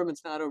and the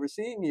government's not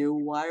overseeing you,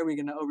 why are we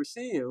going to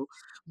oversee you?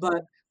 But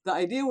mhm, the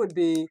idea would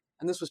be,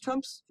 and this was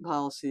Trump's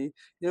policy,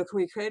 can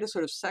we create a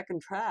sort of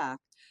second track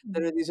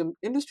that are mhm, these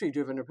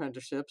industry-driven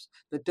apprenticeships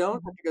that don't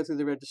have mhm, to go through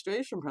the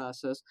registration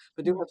process,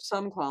 but do mhm, have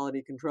some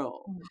quality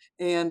control, mhm.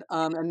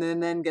 and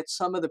then get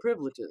some of the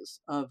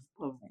privileges of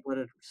Right. what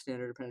a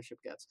standard apprenticeship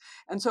gets.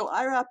 And so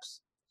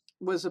IRAPS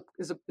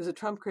is a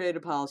Trump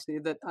created policy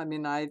that, I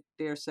mean, I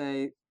dare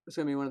say it's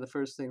going to be one of the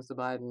first things the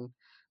Biden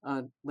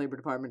Labor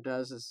Department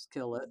does is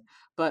kill it.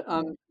 But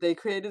Yeah. they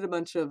created a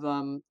bunch of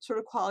sort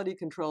of quality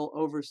control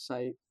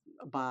oversight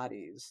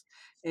bodies,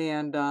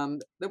 and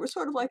they were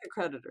sort of like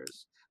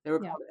accreditors. They were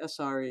Yeah. called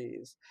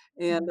SREs,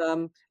 and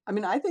Mhm, I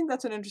mean, I think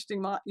that's an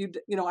interesting.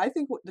 I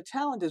think what the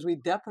challenge is, we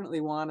definitely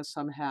want to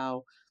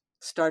somehow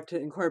start to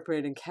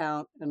incorporate and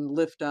count and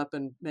lift up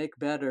and make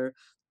better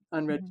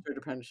mhm. unregistered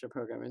apprenticeship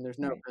program, and there's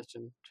no Right.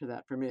 question to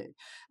that for me.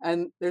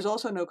 And there's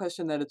also no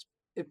question that it's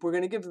if we're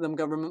going to give them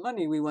government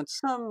money, we want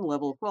some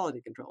level of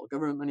quality control,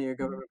 government money or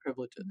Mhm, government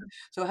privileges. mhm,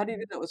 So how do you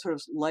do mhm, that with sort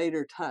of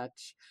lighter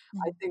touch?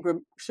 I mhm, think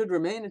should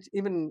remain,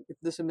 even if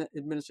this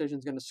administration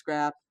is going to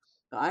scrap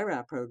the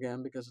IRAP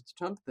program because it's a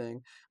Trump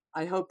thing.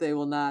 I hope they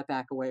will not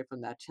back away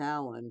from that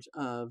challenge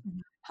of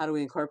mhm. how do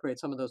we incorporate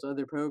some of those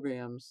other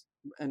programs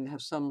and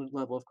have some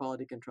level of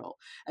quality control.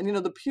 And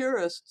the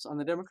purists on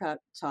the Democrat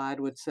side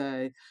would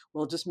say,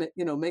 well, just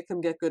make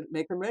them get good,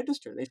 make them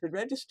register. They should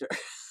register.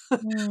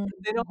 Mm,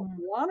 They don't mhm.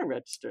 want to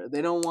register.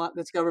 They don't want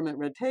this government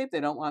red tape. They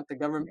don't want the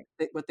government,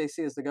 Right. what they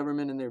see as the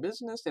government in their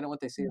business. They don't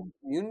want they see as Mhm,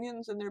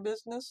 unions in their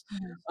business.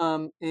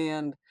 mhm.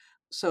 And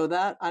so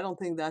that I don't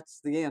think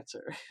that's the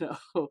answer.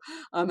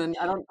 And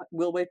I don't.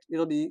 We'll wait.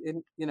 It'll be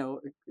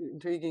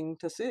intriguing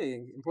to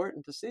see,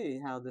 important to see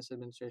how this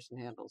administration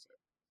handles it.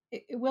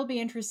 It will be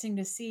interesting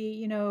to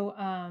see,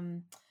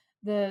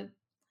 the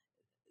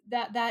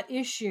that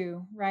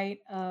issue, right,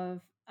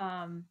 of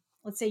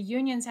let's say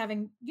unions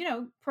having,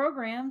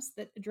 programs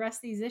that address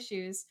these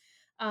issues.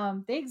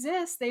 They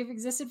exist. They've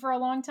existed for a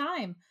long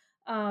time.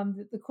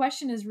 The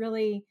question is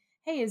really,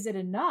 hey, is it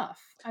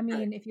enough? I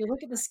Right. mean, if you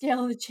look at the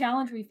scale of the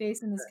challenge we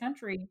face in this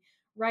country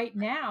right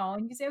now,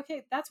 and you say,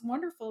 okay, that's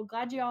wonderful.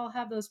 Glad you all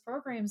have those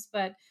programs,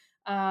 but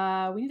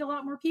we need a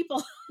lot more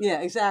people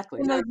Yeah,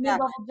 exactly. in No, those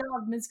exactly. mid-level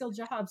jobs, mid-skill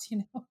jobs,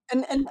 you know?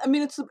 And I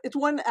mean, it's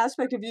one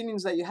aspect of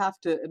unions that you have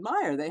to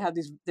admire. They have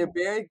these Yeah.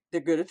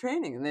 they're good at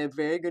training, and they have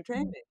very good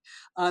Mhm. training.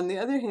 On the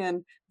other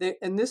hand, they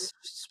in this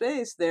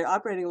space, they're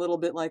operating a little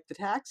bit like the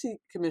taxi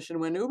commission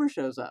when Uber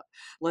shows up.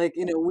 Like,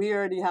 we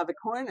already have it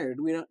cornered.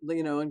 We don't,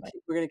 and Right.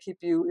 we're gonna keep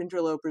you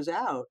interlopers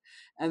out.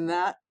 And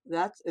Right.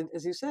 that's,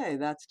 as you say,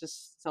 that's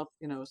just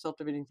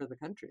self-defeating for the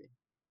country.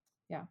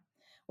 Yeah.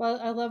 Well,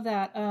 I love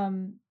that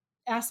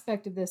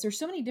aspect of this. There's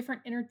so many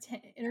different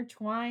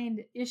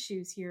intertwined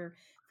issues here,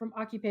 from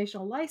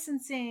occupational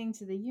licensing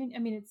to the union. I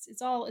mean,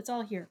 it's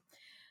all here.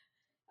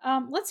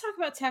 Let's talk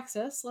about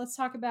Texas. Let's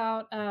talk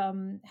about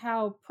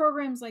how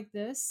programs like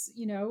this,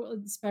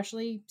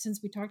 especially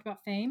since we talked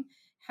about FAME,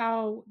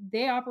 how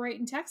they operate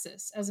in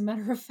Texas, as a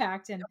matter of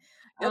fact. And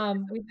Yep,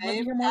 it's we'd a love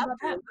to FAME hear more about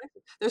chapter that. in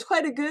Texas. There's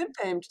quite a good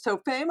FAME. So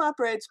FAME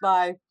operates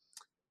by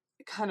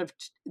kind of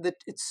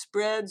it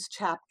spreads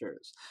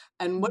chapters,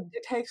 and what Mhm,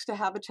 it takes to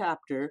have a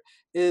chapter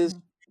is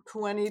mhm,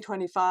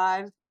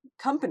 20-25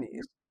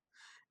 companies mhm,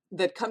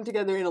 that come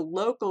together in a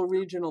local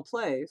regional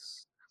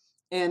place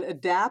and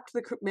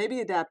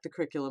maybe adapt the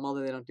curriculum,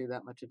 although they don't do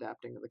that much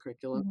adapting of the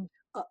curriculum. mhm,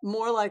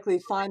 More likely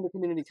find the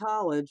community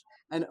college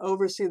and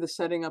oversee the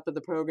setting up of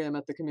the program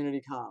at the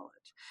community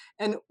college.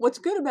 And what's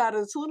good about it,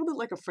 it's a little bit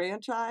like a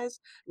franchise,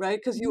 right?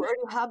 Because you mhm.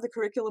 already have the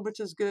curriculum, which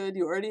is good.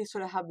 You already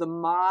sort of have the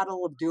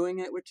model of doing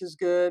it, which is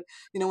good.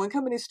 When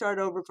companies start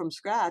over from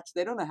scratch,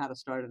 they don't know how to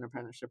start an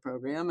apprenticeship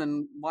program,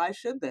 and why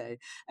should they?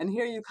 And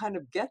here you kind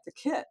of get the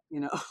kit,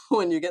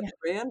 when you get Yeah. the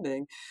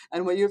branding,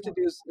 and what you have to Yeah.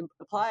 do is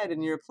apply it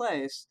in your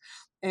place.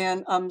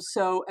 And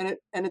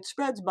it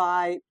spreads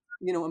by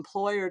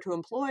employer to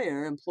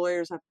employer.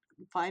 Employers have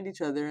to find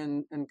each other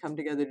and come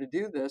together to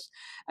do this.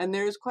 And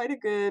there's quite a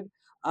good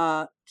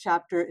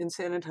chapter in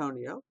San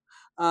Antonio.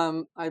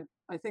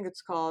 I think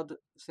it's called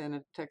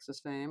Santa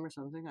Texas Fame or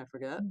something. I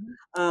forget. Mhm,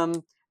 Um,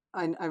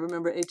 I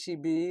remember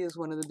HEB is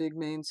one of the big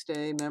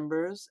mainstay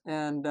members,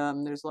 and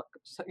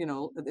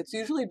it's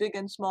usually big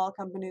and small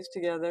companies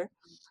together,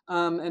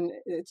 and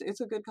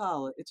it's a good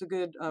college. It's a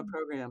good mhm,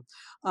 program.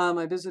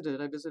 I visited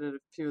a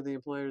few of the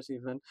employers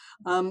even.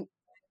 Um,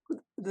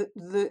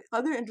 the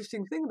other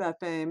interesting thing about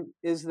FAME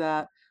is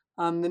that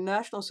the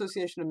National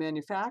Association of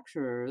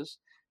Manufacturers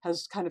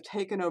has kind of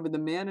taken over the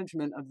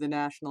management of the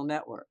national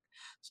network.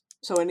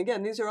 So, and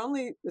again, it's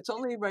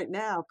only right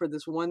now for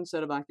this one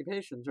set of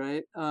occupations,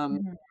 right?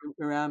 mhm.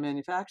 Around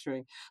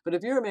manufacturing. But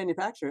if you're a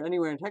manufacturer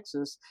anywhere in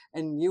Texas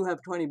and you have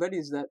 20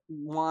 buddies that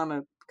want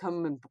to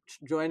come and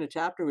join a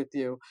chapter with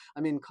you,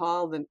 I mean,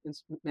 call the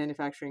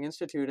Manufacturing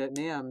Institute at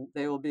NAM.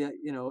 They will be, at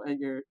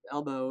your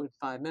elbow in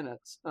 5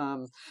 minutes.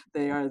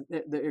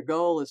 Their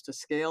goal is to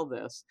scale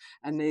this,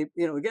 and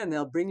again,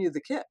 they'll bring you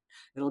the kit.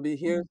 It'll be,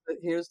 Mhm.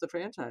 here's the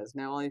franchise.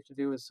 Now all you have to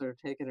do is sort of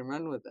take it and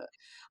run with it.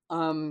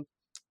 Um,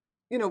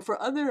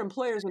 for other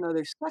employers in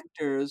other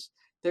sectors,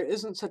 there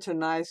isn't such a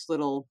nice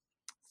little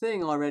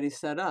thing already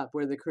set up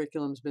where the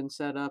curriculum's been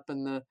set up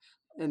and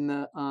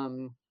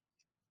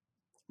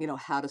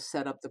how to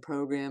set up the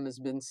program has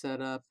been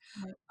set up.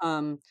 Right.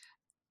 Um,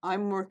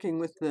 I'm working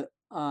with the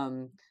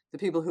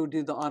people who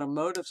do the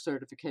automotive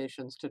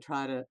certifications to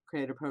try to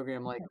create a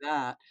program like Okay.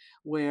 that,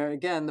 where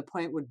again, the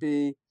point would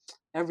be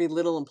every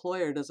little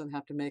employer doesn't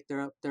have to make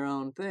their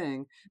own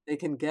thing. They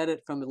can get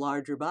it from a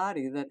larger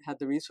body that had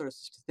the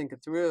resources to think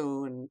it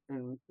through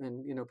and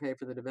pay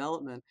for the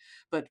development.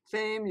 But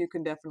FAME, you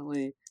can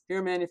definitely, if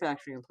you're a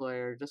manufacturing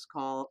employer, just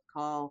call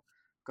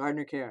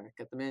Gardner Carrick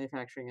at the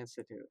Manufacturing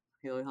Institute.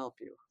 He'll help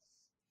you.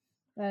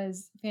 That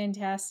is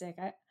fantastic.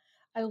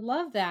 I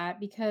love that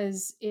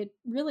because it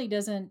really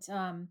doesn't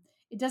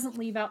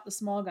leave out the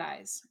small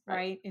guys, Right.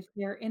 right? If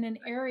they're in an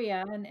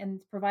area, and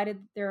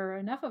provided there are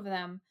enough of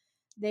them,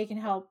 they can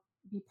help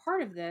be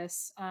part of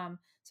this.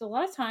 So a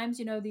lot of times,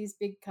 these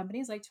big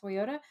companies like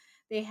Toyota,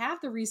 they have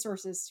the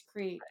resources to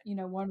create,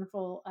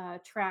 wonderful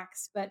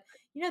tracks. But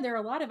there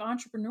are a lot of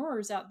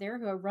entrepreneurs out there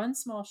who run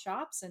small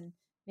shops, and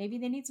maybe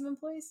they need some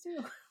employees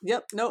too.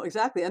 Yep, no,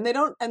 exactly, and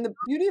the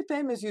beauty of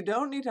FAME is you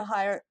don't need to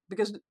hire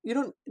because you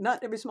don't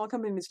not every small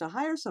company needs to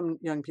hire some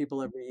young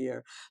people every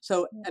year.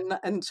 So, Yeah.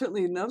 and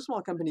certainly no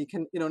small company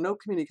can, no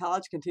community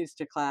college can teach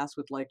a class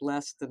with, like,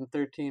 less than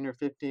 13 or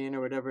 15 or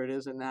whatever it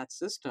is in that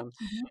system.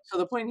 Mhm, So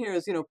the point here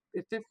is,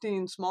 if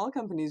 15 small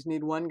companies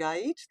need 1 guy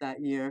each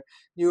that year,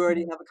 you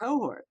already mhm, have a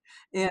cohort.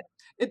 And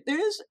it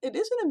is an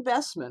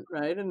investment,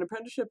 right? An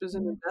apprenticeship is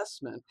an mhm,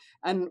 investment.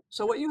 And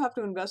so what you have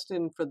to invest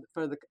in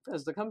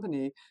as the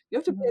company, you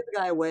have to pay mhm, the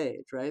guy a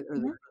wage, right? Or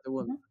mhm, the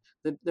woman. mhm,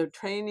 The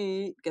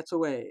trainee gets a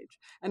wage,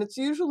 and it's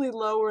usually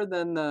lower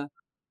than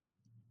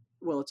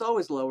it's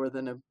always lower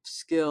than a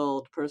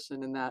skilled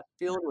person in that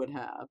field would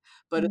have.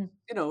 But it's,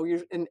 mhm.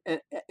 you're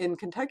in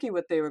Kentucky,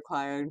 what they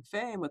require, in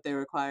FAME, what they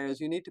require is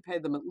you need to pay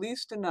them at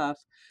least enough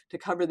to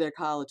cover their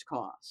college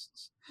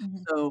costs.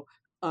 Mhm. So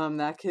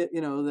that kid,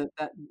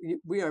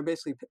 we are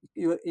basically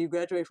you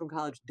graduate from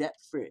college debt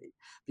free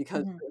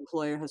because Mhm, the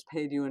employer has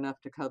paid you enough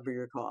to cover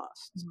your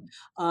costs. mhm,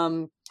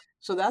 Um,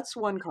 so that's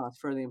one cost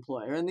for the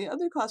employer, and the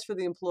other cost for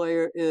the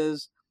employer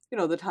is,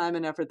 the time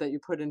and effort that you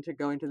put into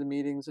going to the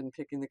meetings and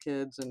picking the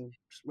kids and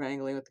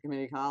wrangling with the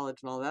community college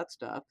and all that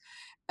stuff.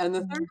 And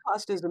the third mhm,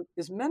 cost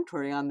is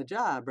mentoring on the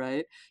job,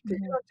 right? Because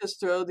you mhm. don't just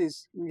throw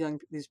these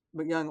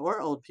young or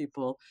old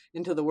people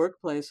into the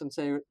workplace and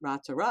say,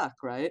 "Rot's a rock,"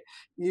 right?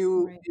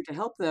 You Right. need to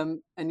help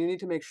them, and you need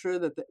to make sure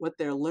that what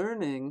they're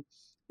learning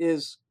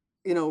is,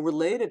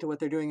 related to what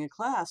they're doing in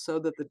class so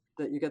that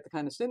you get the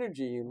kind of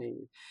synergy you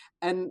need.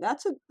 And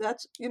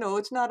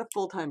it's not a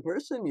full-time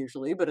person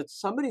usually, but it's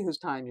somebody whose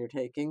time you're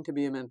taking to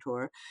be a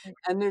mentor, Right.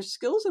 and there's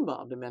skills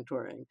involved in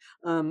mentoring.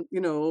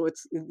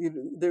 It's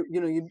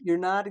you're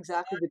not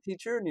exactly the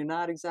teacher and you're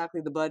not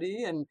exactly the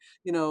buddy, and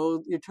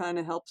you're trying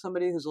to help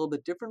somebody who's a little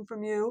bit different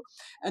from you.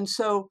 And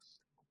so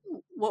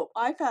what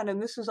I found,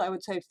 and this is, I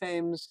would say,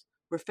 fame's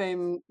where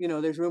fame,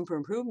 there's room for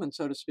improvement,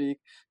 so to speak.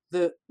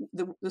 The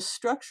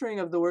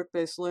structuring of the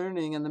work-based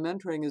learning and the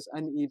mentoring is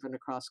uneven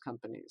across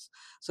companies.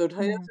 So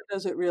Toyota Mhm.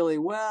 does it really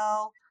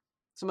well.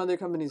 Some other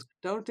companies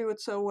don't do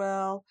it so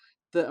well.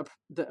 The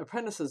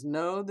apprentices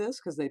know this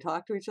because they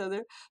talk to each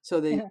other, so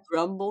they Yeah.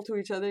 grumble to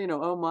each other,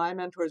 "Oh, my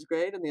mentor is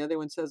great," and the other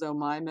one says, "Oh,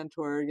 my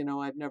mentor,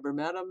 I've never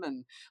met him,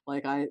 and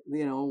like I'm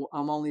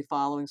only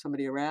following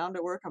somebody around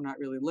at work. I'm not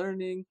really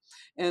learning."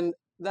 And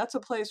that's a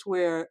place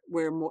where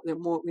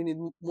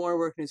more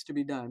work needs to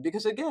be done,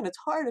 because again, it's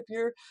hard if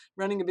you're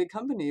running a big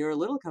company or a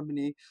little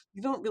company.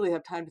 You don't really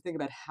have time to think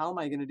about how am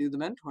I going to do the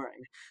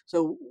mentoring.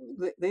 So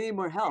they need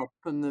more help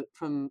from the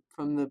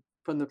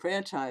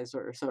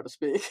franchisor, so to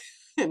speak,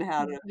 in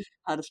Yeah.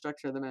 how to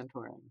structure the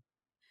mentoring.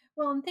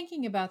 Well, I'm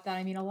thinking about that.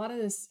 I mean, a lot of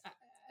this,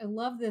 I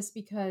love this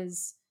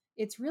because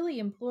it's really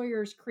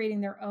employers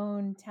creating their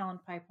own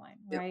talent pipeline,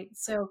 Yep, right?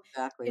 that's So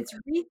exactly it's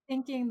right.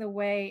 rethinking the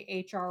way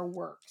HR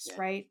works, Yeah.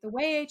 right? The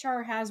way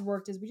HR has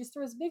worked is we just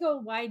throw this big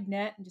old wide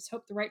net and just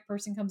hope the right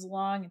person comes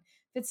along and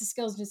fits the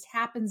skills, just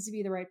happens to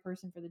be the right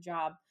person for the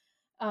job.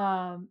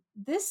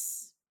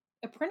 This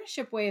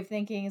apprenticeship way of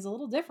thinking is a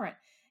little different.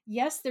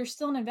 Yes, there's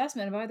still an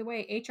investment. And by the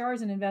way, HR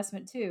is an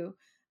investment too,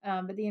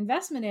 but the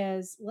investment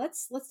is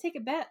let's take a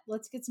bet.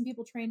 Let's get some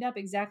people trained up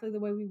exactly the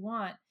way we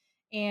want.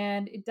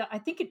 And I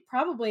think it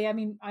probably. I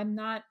mean, I'm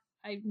not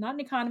an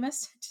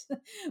economist,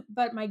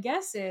 but my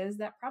guess is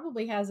that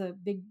probably has a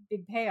big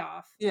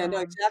payoff. Yeah, no,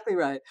 exactly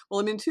right. Well,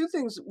 I mean, 2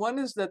 things. One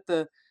is that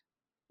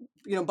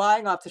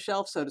buying off the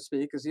shelf, so to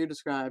speak, as you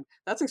described,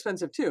 that's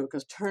expensive too,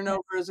 because Yeah,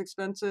 turnover is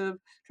expensive.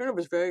 Turnover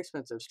is very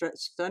expensive,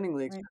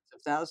 stunningly right.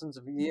 expensive, thousands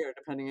of a Mm, year,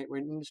 depending on what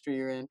industry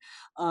you're in.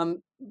 Um,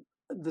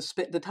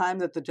 the time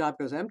that the job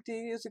goes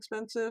empty is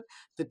expensive.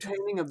 The yeah.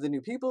 training of the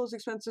new people is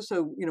expensive.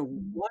 So,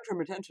 Mhm, long-term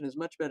retention is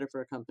much better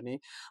for a company.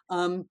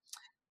 Um,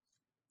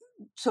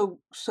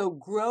 so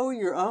grow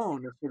your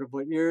own is sort of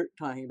what you're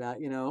talking about,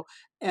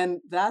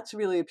 and that's a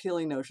really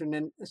appealing notion.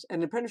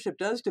 And apprenticeship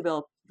does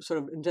develop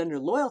sort of engender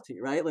loyalty,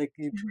 right? Like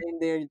you mhm, train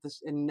there,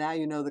 and now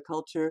you know the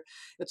culture.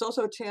 It's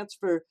also a chance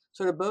for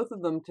sort of both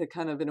of them to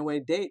kind of, in a way,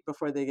 date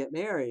before they get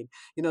married.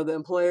 The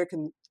employer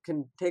can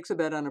takes a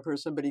bet on a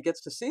person, but he gets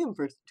to see him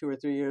for 2 or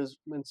 3 years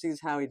and sees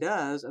how he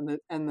does, and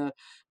the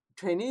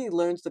trainee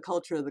learns the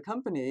culture of the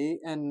company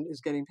and is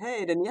getting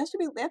paid, and they have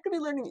to be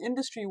learning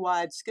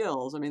industry-wide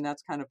skills. I mean,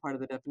 that's kind of part of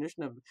the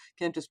definition of,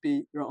 can't just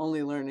be you're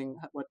only learning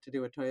what to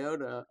do at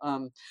Toyota.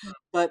 right.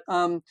 But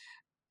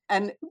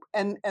and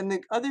and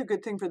the other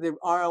good thing for the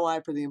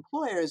ROI for the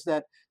employer is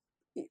that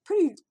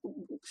pretty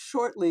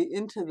shortly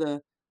into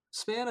the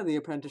span of the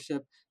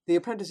apprenticeship, the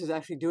apprentice is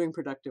actually doing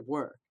productive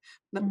work.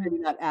 Mhm, Maybe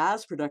not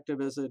as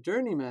productive as a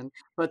journeyman,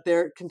 but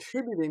they're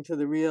contributing to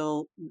the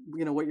real,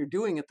 what you're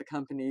doing at the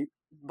company,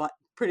 but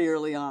pretty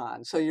early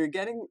on. So you're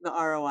getting the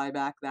ROI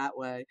back that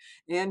way,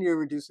 and you're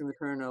reducing the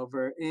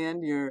turnover,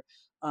 and you're,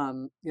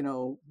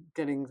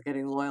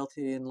 getting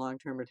loyalty and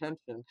long-term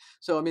retention.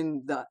 So I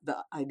mean, the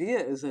idea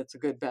is it's a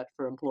good bet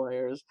for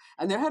employers,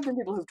 and there have been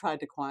people who've tried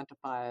to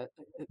quantify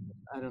it.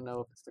 I don't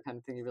know if it's the kind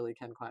of thing you really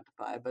can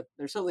quantify, but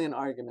there's certainly an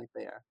argument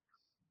there.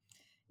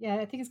 yeah,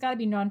 I think it's got to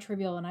be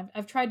non-trivial, and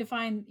I've tried to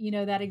find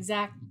that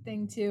exact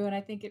thing too, and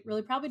I think it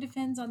really probably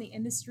depends on the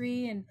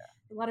industry and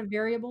a lot of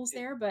variables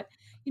there. But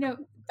you know,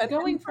 And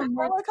going for from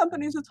where smaller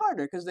companies, it's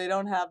harder because they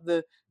don't have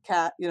they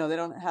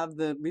don't have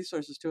the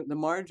resources the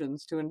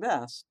margins to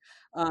invest.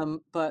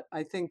 But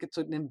I think as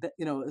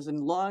a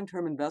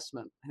long-term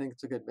investment, I think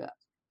it's a good bet.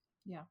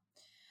 yeah.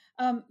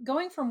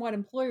 Going from what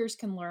employers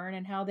can learn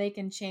and how they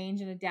can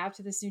change and adapt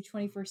to this new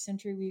 21st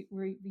century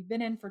we've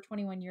been in for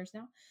 21 years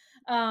now,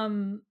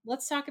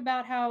 let's talk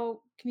about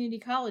how community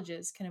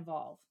colleges can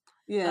evolve.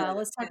 Yeah.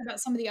 Let's talk about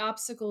some of the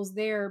obstacles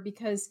there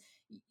because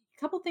a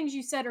couple things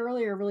you said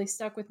earlier really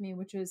stuck with me,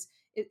 which was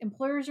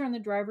employers are in the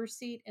driver's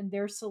seat and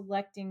they're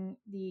selecting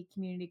the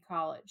community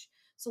college.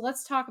 So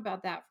let's talk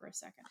about that for a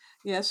second.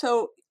 Yeah.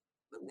 So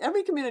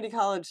every community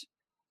college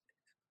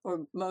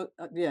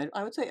yeah,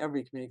 I would say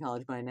every community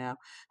college by now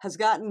has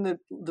gotten the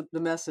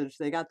message.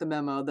 They got the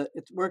memo that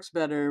it works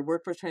better.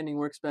 Workforce training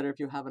works better if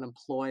you have an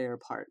employer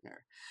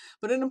partner.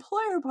 But an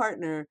employer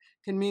partner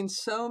can mean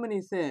so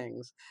many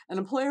things. An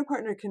employer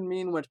partner can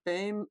mean what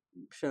FAME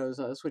shows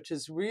us, which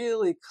is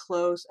really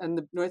close, and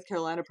the North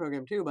Carolina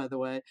program too, by the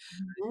way,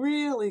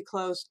 really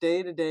close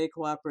day-to-day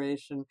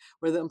cooperation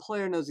where the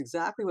employer knows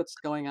exactly what's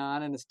going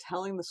on and is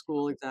telling the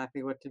school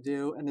exactly what to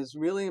do and is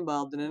really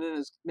involved in it and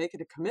is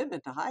making a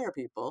commitment to hire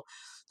people.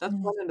 That's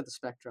Mhm. one end of the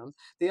spectrum.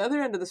 The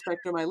other end of the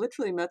spectrum, I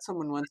literally met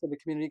someone once at a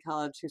community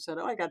college who said,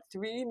 "Oh, I got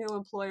 3 new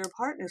employer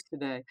partners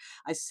today.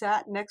 I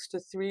sat next to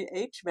 3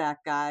 HVAC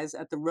guys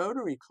at the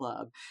Rotary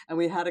Club, and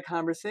we had a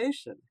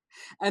conversation."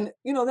 And,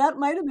 that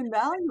might have been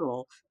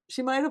valuable.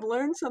 She might have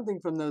learned something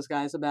from those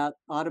guys about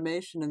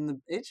automation in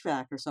the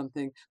HVAC or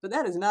something, but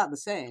that is not the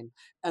same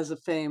as a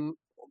FAME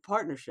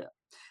partnership.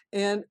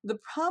 And the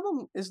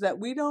problem is that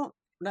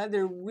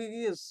neither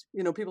we as,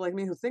 people like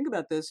me who think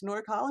about this,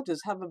 nor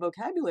colleges have a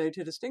vocabulary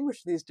to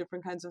distinguish these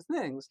different kinds of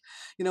things.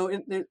 I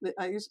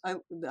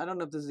don't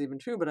know if this is even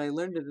true, but I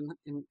learned it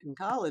in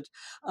college.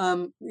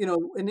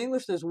 In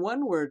English, there's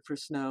one word for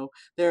snow.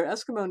 There are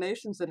Eskimo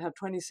nations that have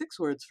 26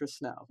 words for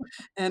snow.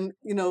 And,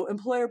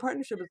 employer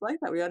partnership is like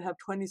that. We ought to have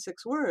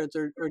 26 words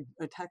or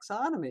a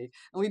taxonomy,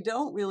 and we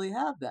don't really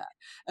have that.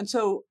 And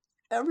so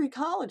every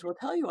college will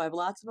tell you I have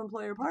lots of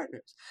employer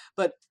partners.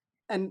 But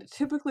and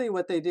typically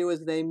what they do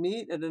is they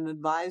meet at an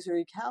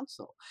advisory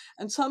council.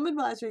 And some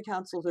advisory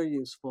councils are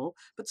useful,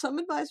 but some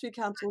advisory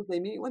councils, they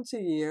meet once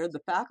a year, the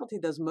faculty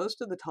does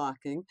most of the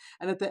talking,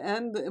 and at the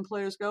end the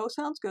employers go,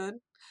 "Sounds good."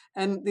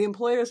 And the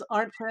employers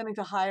aren't planning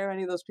to hire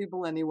any of those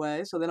people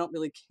anyway, so they don't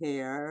really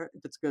care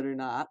if it's good or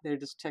not. They're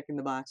just checking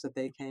the box that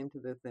they came to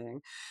the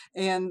thing.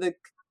 And the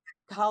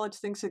college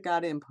thinks it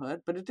got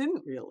input, but it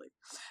didn't really.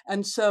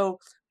 And so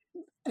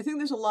I think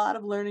there's a lot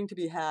of learning to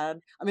be had.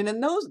 I mean,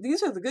 and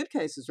these are the good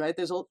cases, right?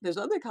 There's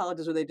other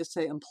colleges where they just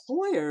say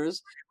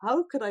employers.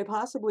 How could I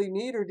possibly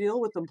meet or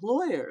deal with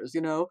employers?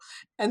 And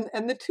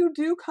the two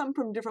do come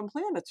from different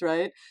planets,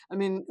 right? I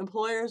mean,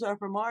 employers are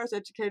from Mars,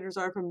 educators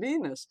are from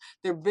Venus.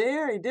 They're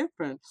very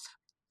different.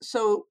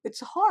 So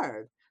it's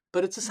hard,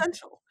 but it's Mhm.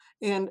 essential.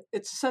 And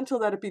it's essential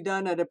that it be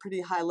done at a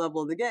pretty high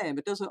level of the game.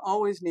 It doesn't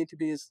always need to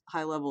be as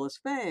high level as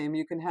FAME.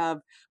 You can have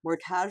more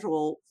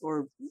casual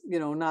or,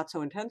 not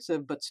so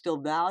intensive, but still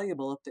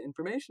valuable if the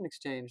information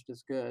exchanged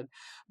is good.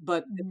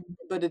 But Mhm.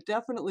 it's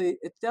definitely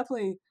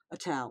a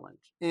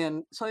challenge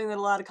and something that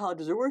a lot of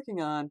colleges are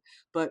working on,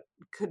 but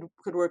could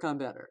work on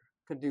better,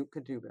 could do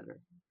better.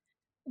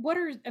 What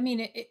are I mean,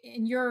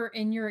 in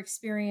your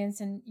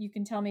experience, and you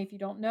can tell me if you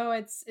don't know,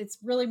 it's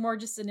really more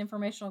just an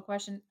informational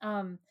question.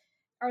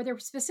 Are there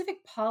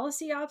specific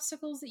policy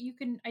obstacles that you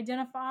can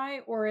identify,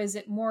 or is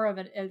it more of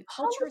a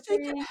culture Policy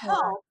can thing, or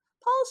help.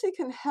 Policy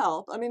can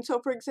help. I mean, so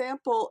for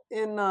example,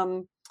 in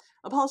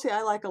a policy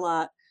I like a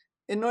lot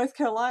in North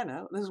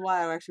Carolina, this is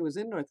why I actually was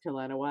in North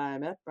Carolina, why I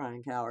met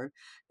Brian Coward,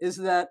 is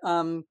that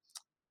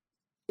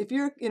if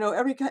you're,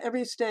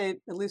 every state,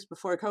 at least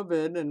before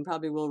COVID, and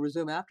probably will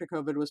resume after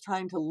COVID, was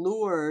trying to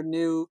lure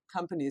new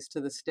companies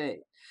to the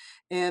state.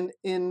 And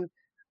in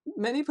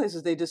many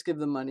places, they just give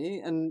them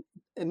money, and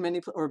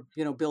in or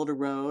build a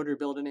road or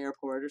build an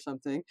airport or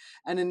something.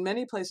 And in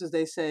many places,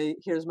 they say,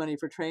 "Here's money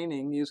for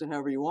training. Use it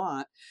however you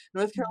want."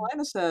 North Mhm,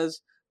 Carolina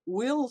says,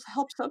 "We'll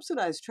help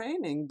subsidize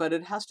training, but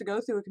it has to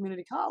go through a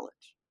community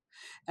college."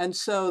 And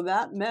so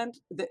that meant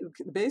that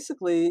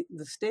basically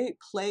the state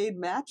played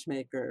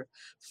matchmaker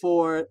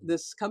for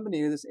this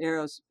company, this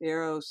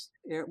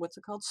what's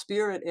it called?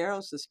 Spirit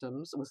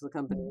Aerosystems was the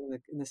company mhm,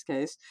 in this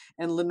case,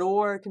 and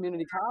Lenore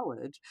Community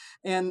College.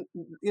 And,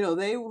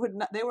 they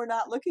were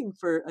not looking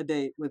for a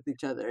date with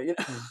each other,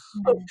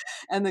 mhm,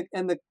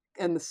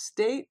 and the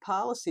state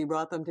policy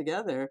brought them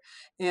together,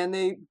 and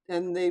they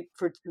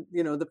for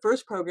the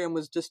first program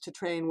was just to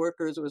train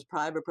workers. It was a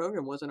private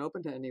program, wasn't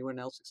open to anyone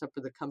else except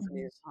for the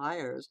mhm, company's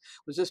hires,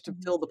 was just to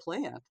mhm, fill the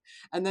plant.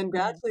 And then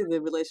mhm, gradually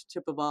the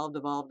relationship evolved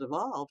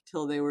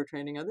till they were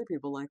training other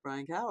people like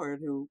Brian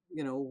Coward who,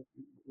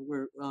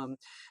 were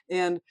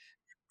and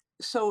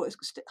so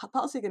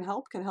policy can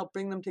help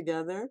bring them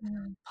together.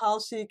 mhm,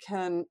 Policy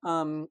can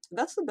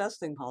that's the best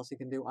thing policy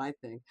can do, I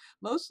think.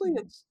 Mostly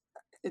mhm,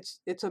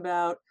 it's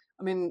about,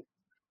 I mean,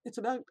 it's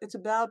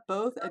about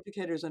both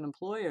educators and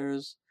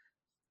employers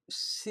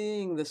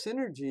seeing the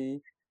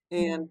synergy,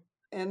 and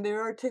mhm,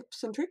 there are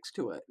tips and tricks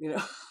to it,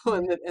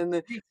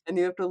 mhm. Makes and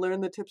you have to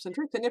learn the tips and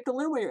tricks, and you have to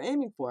learn what you're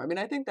aiming for. I mean,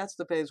 I think that's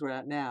the phase we're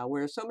at now,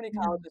 where so many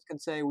mhm, colleges can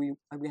say we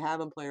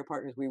have employer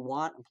partners, we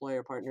want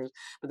employer partners,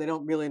 but they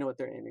don't really know what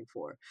they're aiming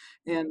for.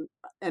 right.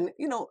 And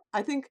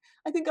I think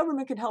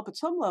government can help at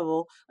some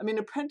level. I mean,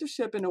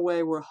 apprenticeship in a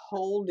way, we're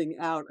holding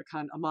out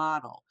a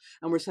model,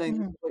 and we're saying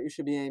this Mhm, is what you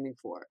should be aiming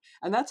for,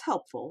 and that's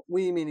helpful.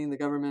 We meaning the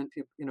government,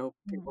 people,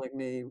 mhm, people like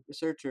me,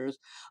 researchers.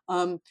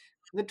 Um,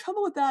 The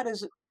trouble with that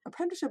is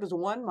apprenticeship is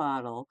one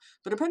model,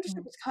 but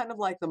apprenticeship Mhm. is kind of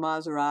like the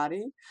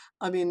Maserati.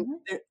 I mean,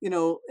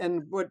 Mhm.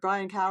 and what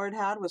Brian Coward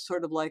had was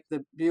sort of like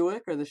the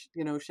Buick or the,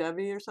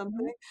 Chevy or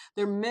Mhm. something.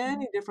 There are Mhm.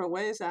 many different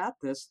ways at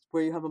this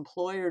where you have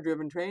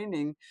employer-driven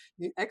training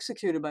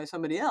executed by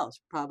somebody else,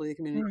 probably a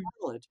community Mhm.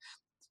 college.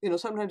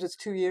 Sometimes it's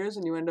 2 years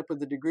and you end up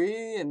with a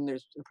degree and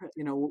there's,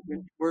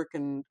 Mhm. work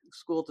and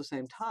school at the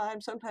same time.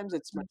 Sometimes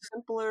it's much Mhm.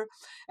 simpler,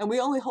 and we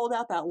only hold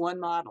out that one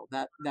model,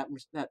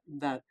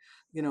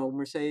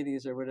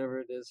 Mercedes or whatever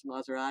it is,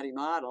 Maserati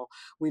model.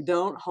 We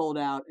don't hold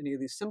out any of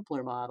these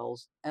simpler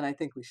models, and I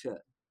think we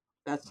should.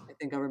 I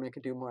think government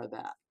could do more of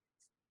that.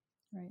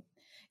 Right.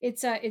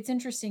 It's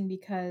interesting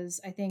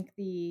because I think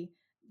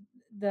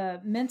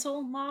the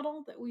mental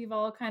model that we've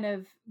all kind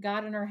of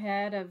got in our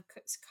head of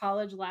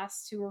college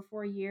lasts 2 or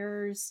 4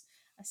 years,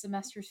 a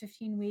semester's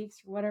 15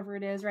 weeks or whatever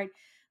it is, right?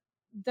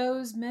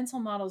 Those mental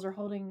models are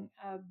holding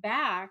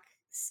back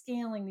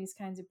scaling these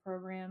kinds of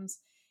programs.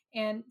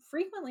 And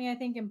frequently, I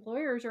think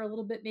employers are a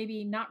little bit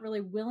maybe not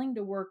really willing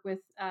to work with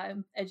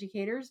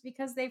educators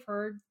because they've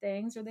heard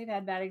things or they've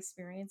had bad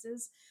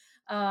experiences.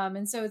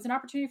 And so it's an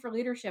opportunity for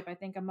leadership, I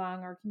think,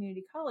 among our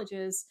community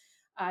colleges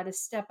to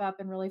step up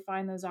and really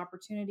find those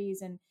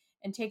opportunities and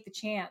take the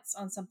chance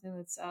on something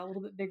that's a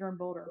little bit bigger and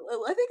bolder.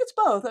 Well, I think it's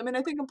both. I mean,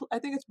 I think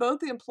it's both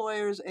the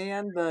employers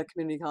and the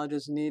community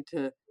colleges need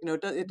to,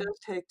 it Mhm. does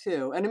take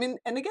two. And I mean,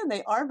 and again,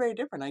 they are very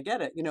different. I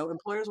get it.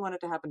 Employers want it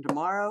to happen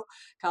tomorrow.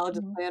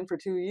 Colleges Mhm. plan for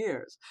 2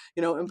 years.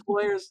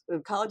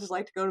 Colleges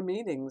like to go to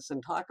meetings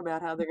and talk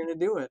about how they're going to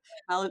do it.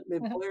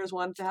 Employers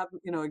want to have,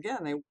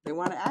 again, they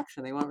want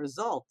action. They want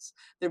results.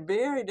 They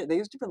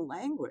use different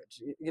language.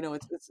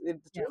 It's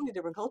Yeah. really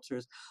different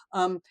cultures.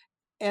 Um,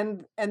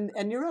 and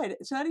you're right.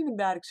 It's not even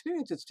bad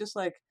experience. It's just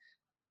like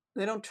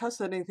they don't trust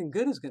that anything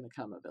good is gonna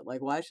come of it. Like,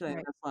 why should I Right.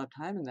 invest a lot of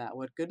time in that?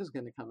 What good is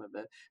gonna come of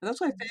it? And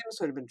that's why Mhm. fame is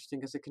sort of interesting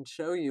because it can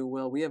show you,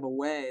 well, we have a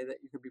way that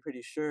you can be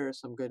pretty sure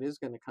some good is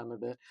gonna come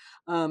of it.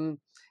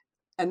 Um,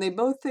 and they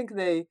both think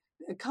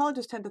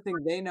colleges tend to think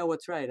they know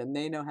what's right and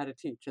they know how to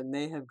teach and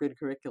they have good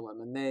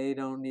curriculum and they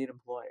don't need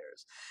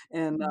employers.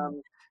 And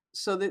Mhm.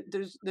 so that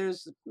there's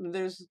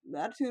the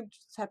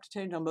attitudes have to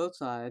change on both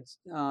sides,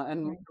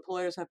 and Right.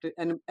 employers have to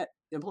and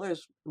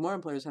more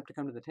employers have to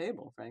come to the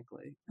table,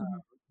 frankly.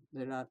 Mhm.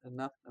 There are not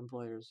enough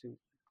employers who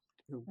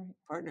Right.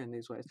 partner in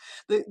these ways.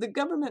 The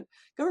government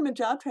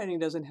job training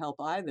doesn't help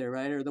either,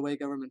 right? Or the way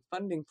government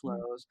funding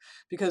Mhm. flows,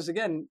 because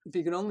again, if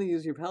you can only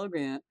use your Pell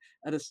Grant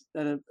at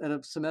a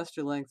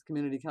semester length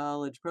community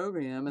college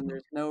program, and Mhm.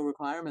 there's no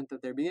requirement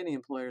that there be any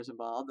employers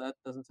involved, that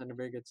doesn't send a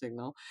very good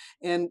signal.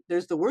 And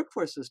there's the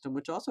workforce system,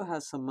 which also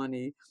has some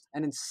money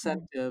and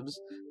Mhm. incentives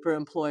for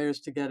employers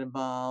to get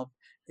involved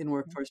in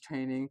workforce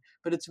training,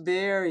 but it's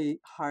very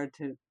hard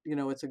to,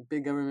 it's a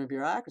big government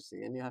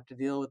bureaucracy and you have to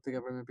deal with the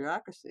government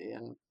bureaucracy.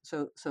 And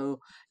so,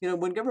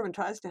 when government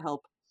tries to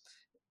help,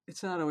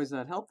 it's not always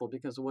that helpful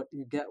because of what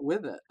you get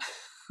with it.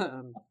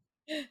 um,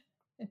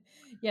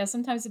 Yeah,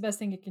 sometimes the best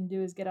thing it can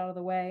do is get out of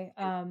the way.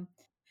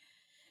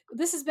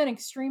 This has been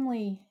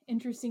extremely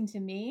interesting to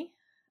me.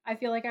 I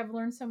feel like I've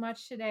learned so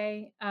much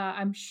today.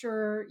 I'm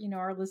sure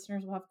our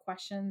listeners will have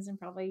questions and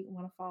probably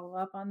want to follow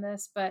up on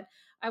this, but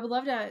I would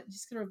love to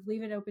just sort of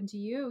leave it open to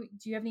you.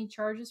 Do you have any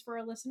charges for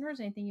our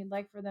listeners? Anything you'd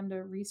like for them to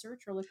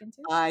research or look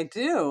into? I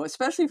do,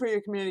 especially for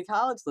your community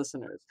college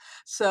listeners.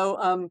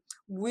 So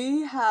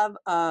we have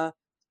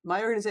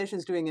my organization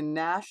is doing a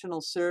national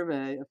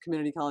survey of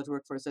community college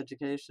workforce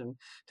education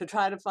to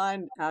try to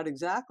find out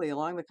exactly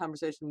along the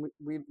conversation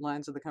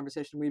lines of the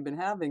conversation we've been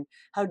having,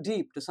 how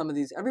deep do some of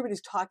these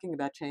everybody's talking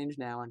about change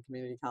now on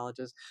community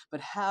colleges,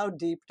 but how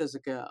deep does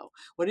it go?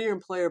 What are your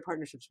employer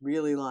partnerships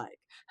really like?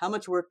 How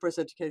much workforce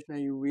education are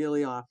you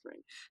really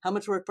offering? How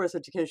much workforce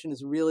education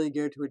is really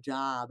geared to a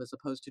job as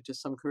opposed to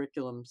just some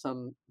curriculum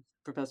some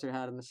professor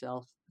had on the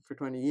shelf for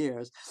 20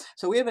 years.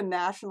 So we have a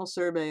national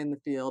survey in the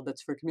field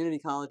that's for community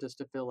colleges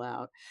to fill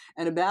out.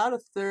 And about a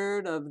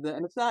third of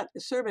and it's not, a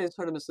survey is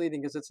sort of misleading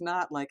because it's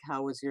not like,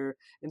 how was your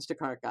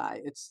Instacart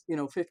guy? It's,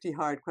 50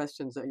 hard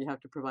questions that you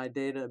have to provide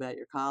data about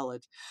your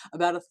college.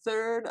 About a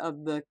third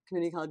of the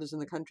community colleges in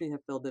the country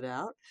have filled it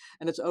out,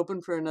 and it's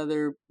open for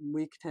another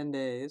week, 10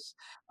 days.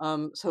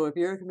 So if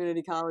you're a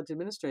community college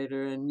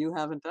administrator and you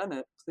haven't done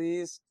it,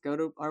 please go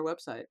to our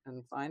website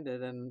and find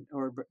it,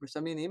 or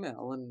send me an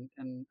email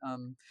and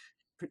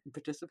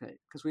participate,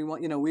 because we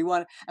want,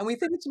 and we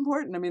think it's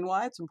important. I mean,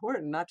 why it's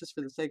important, not just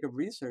for the sake of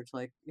research,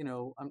 like,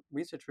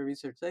 research for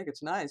research sake,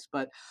 it's nice,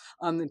 but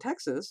in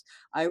Texas,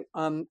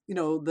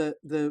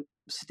 the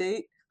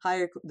state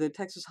the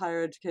Texas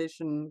Higher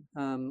Education,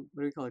 what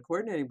do we call it,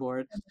 coordinating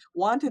board,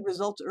 wanted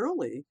results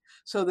early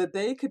so that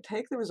they could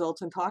take the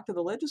results and talk to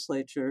the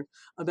legislature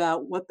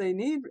about what they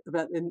need,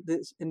 about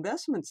the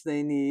investments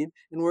they need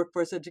in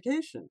workforce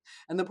education.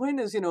 And the point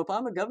is, if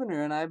I'm a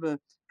governor and I have a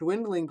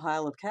dwindling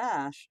pile of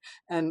cash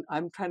and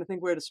I'm trying to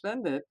think where to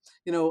spend it,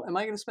 am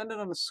I going to spend it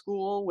on a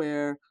school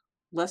where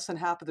less than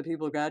half of the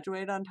people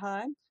graduate on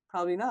time?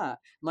 Probably not.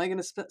 Am I going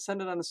to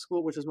send it on a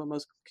school, which is what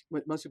most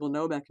people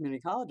know about community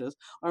colleges,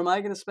 or am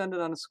I going to spend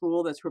it on a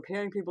school that's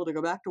preparing people to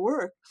go back to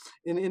work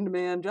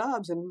in-demand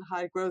jobs in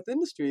high growth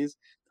industries?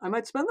 I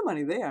might spend the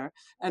money there.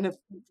 And if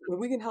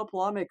we can help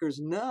lawmakers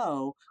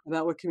know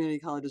about what community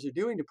colleges are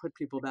doing to put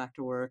people back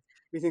to work,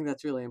 we think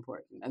that's really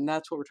important. And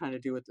that's what we're trying to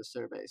do with this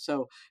survey.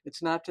 So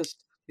it's not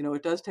just,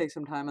 it does take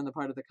some time on the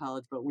part of the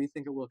college, but we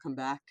think it will come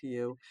back to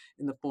you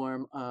in the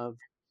form of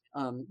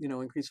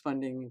increased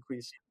funding,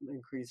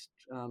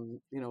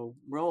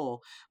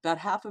 role. About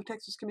half of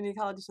Texas community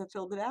colleges have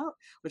filled it out,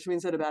 which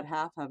means that about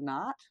half have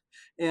not.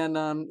 And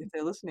if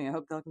they're listening, I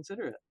hope they'll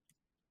consider it.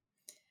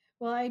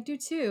 Well, I do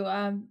too.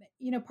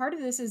 Part of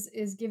this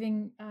is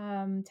giving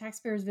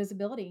taxpayers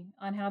visibility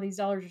on how these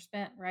dollars are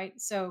spent, right?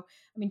 So,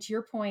 I mean, to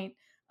your point,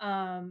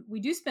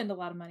 we do spend a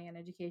lot of money on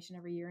education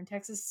every year, and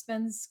Texas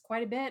spends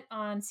quite a bit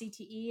on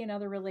CTE and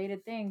other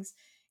related things.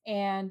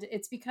 And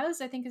it's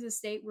because I think as a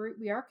state,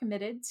 we are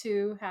committed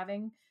to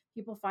having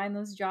people find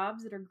those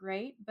jobs that are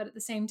great. But at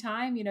the same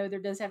time, there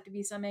does have to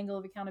be some angle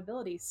of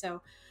accountability.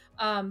 So,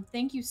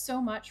 thank you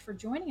so much for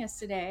joining us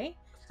today.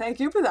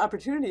 Thank you for the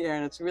opportunity,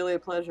 Erin. It's really a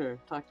pleasure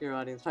to talk to your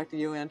audience, talk to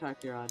you and talk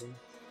to your audience.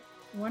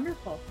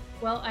 Wonderful.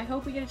 Well, I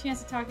hope we get a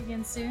chance to talk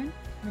again soon.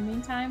 In the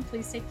meantime,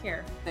 please take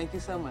care. Thank you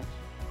so much.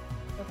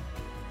 Okay.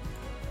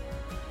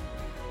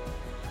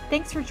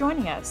 Thanks for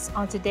joining us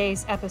on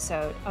today's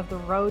episode of the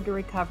Road to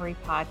Recovery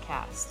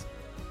podcast.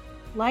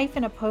 Life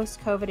in a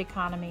post-COVID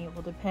economy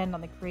will depend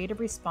on the creative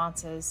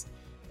responses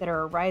that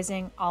are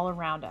arising all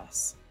around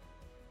us.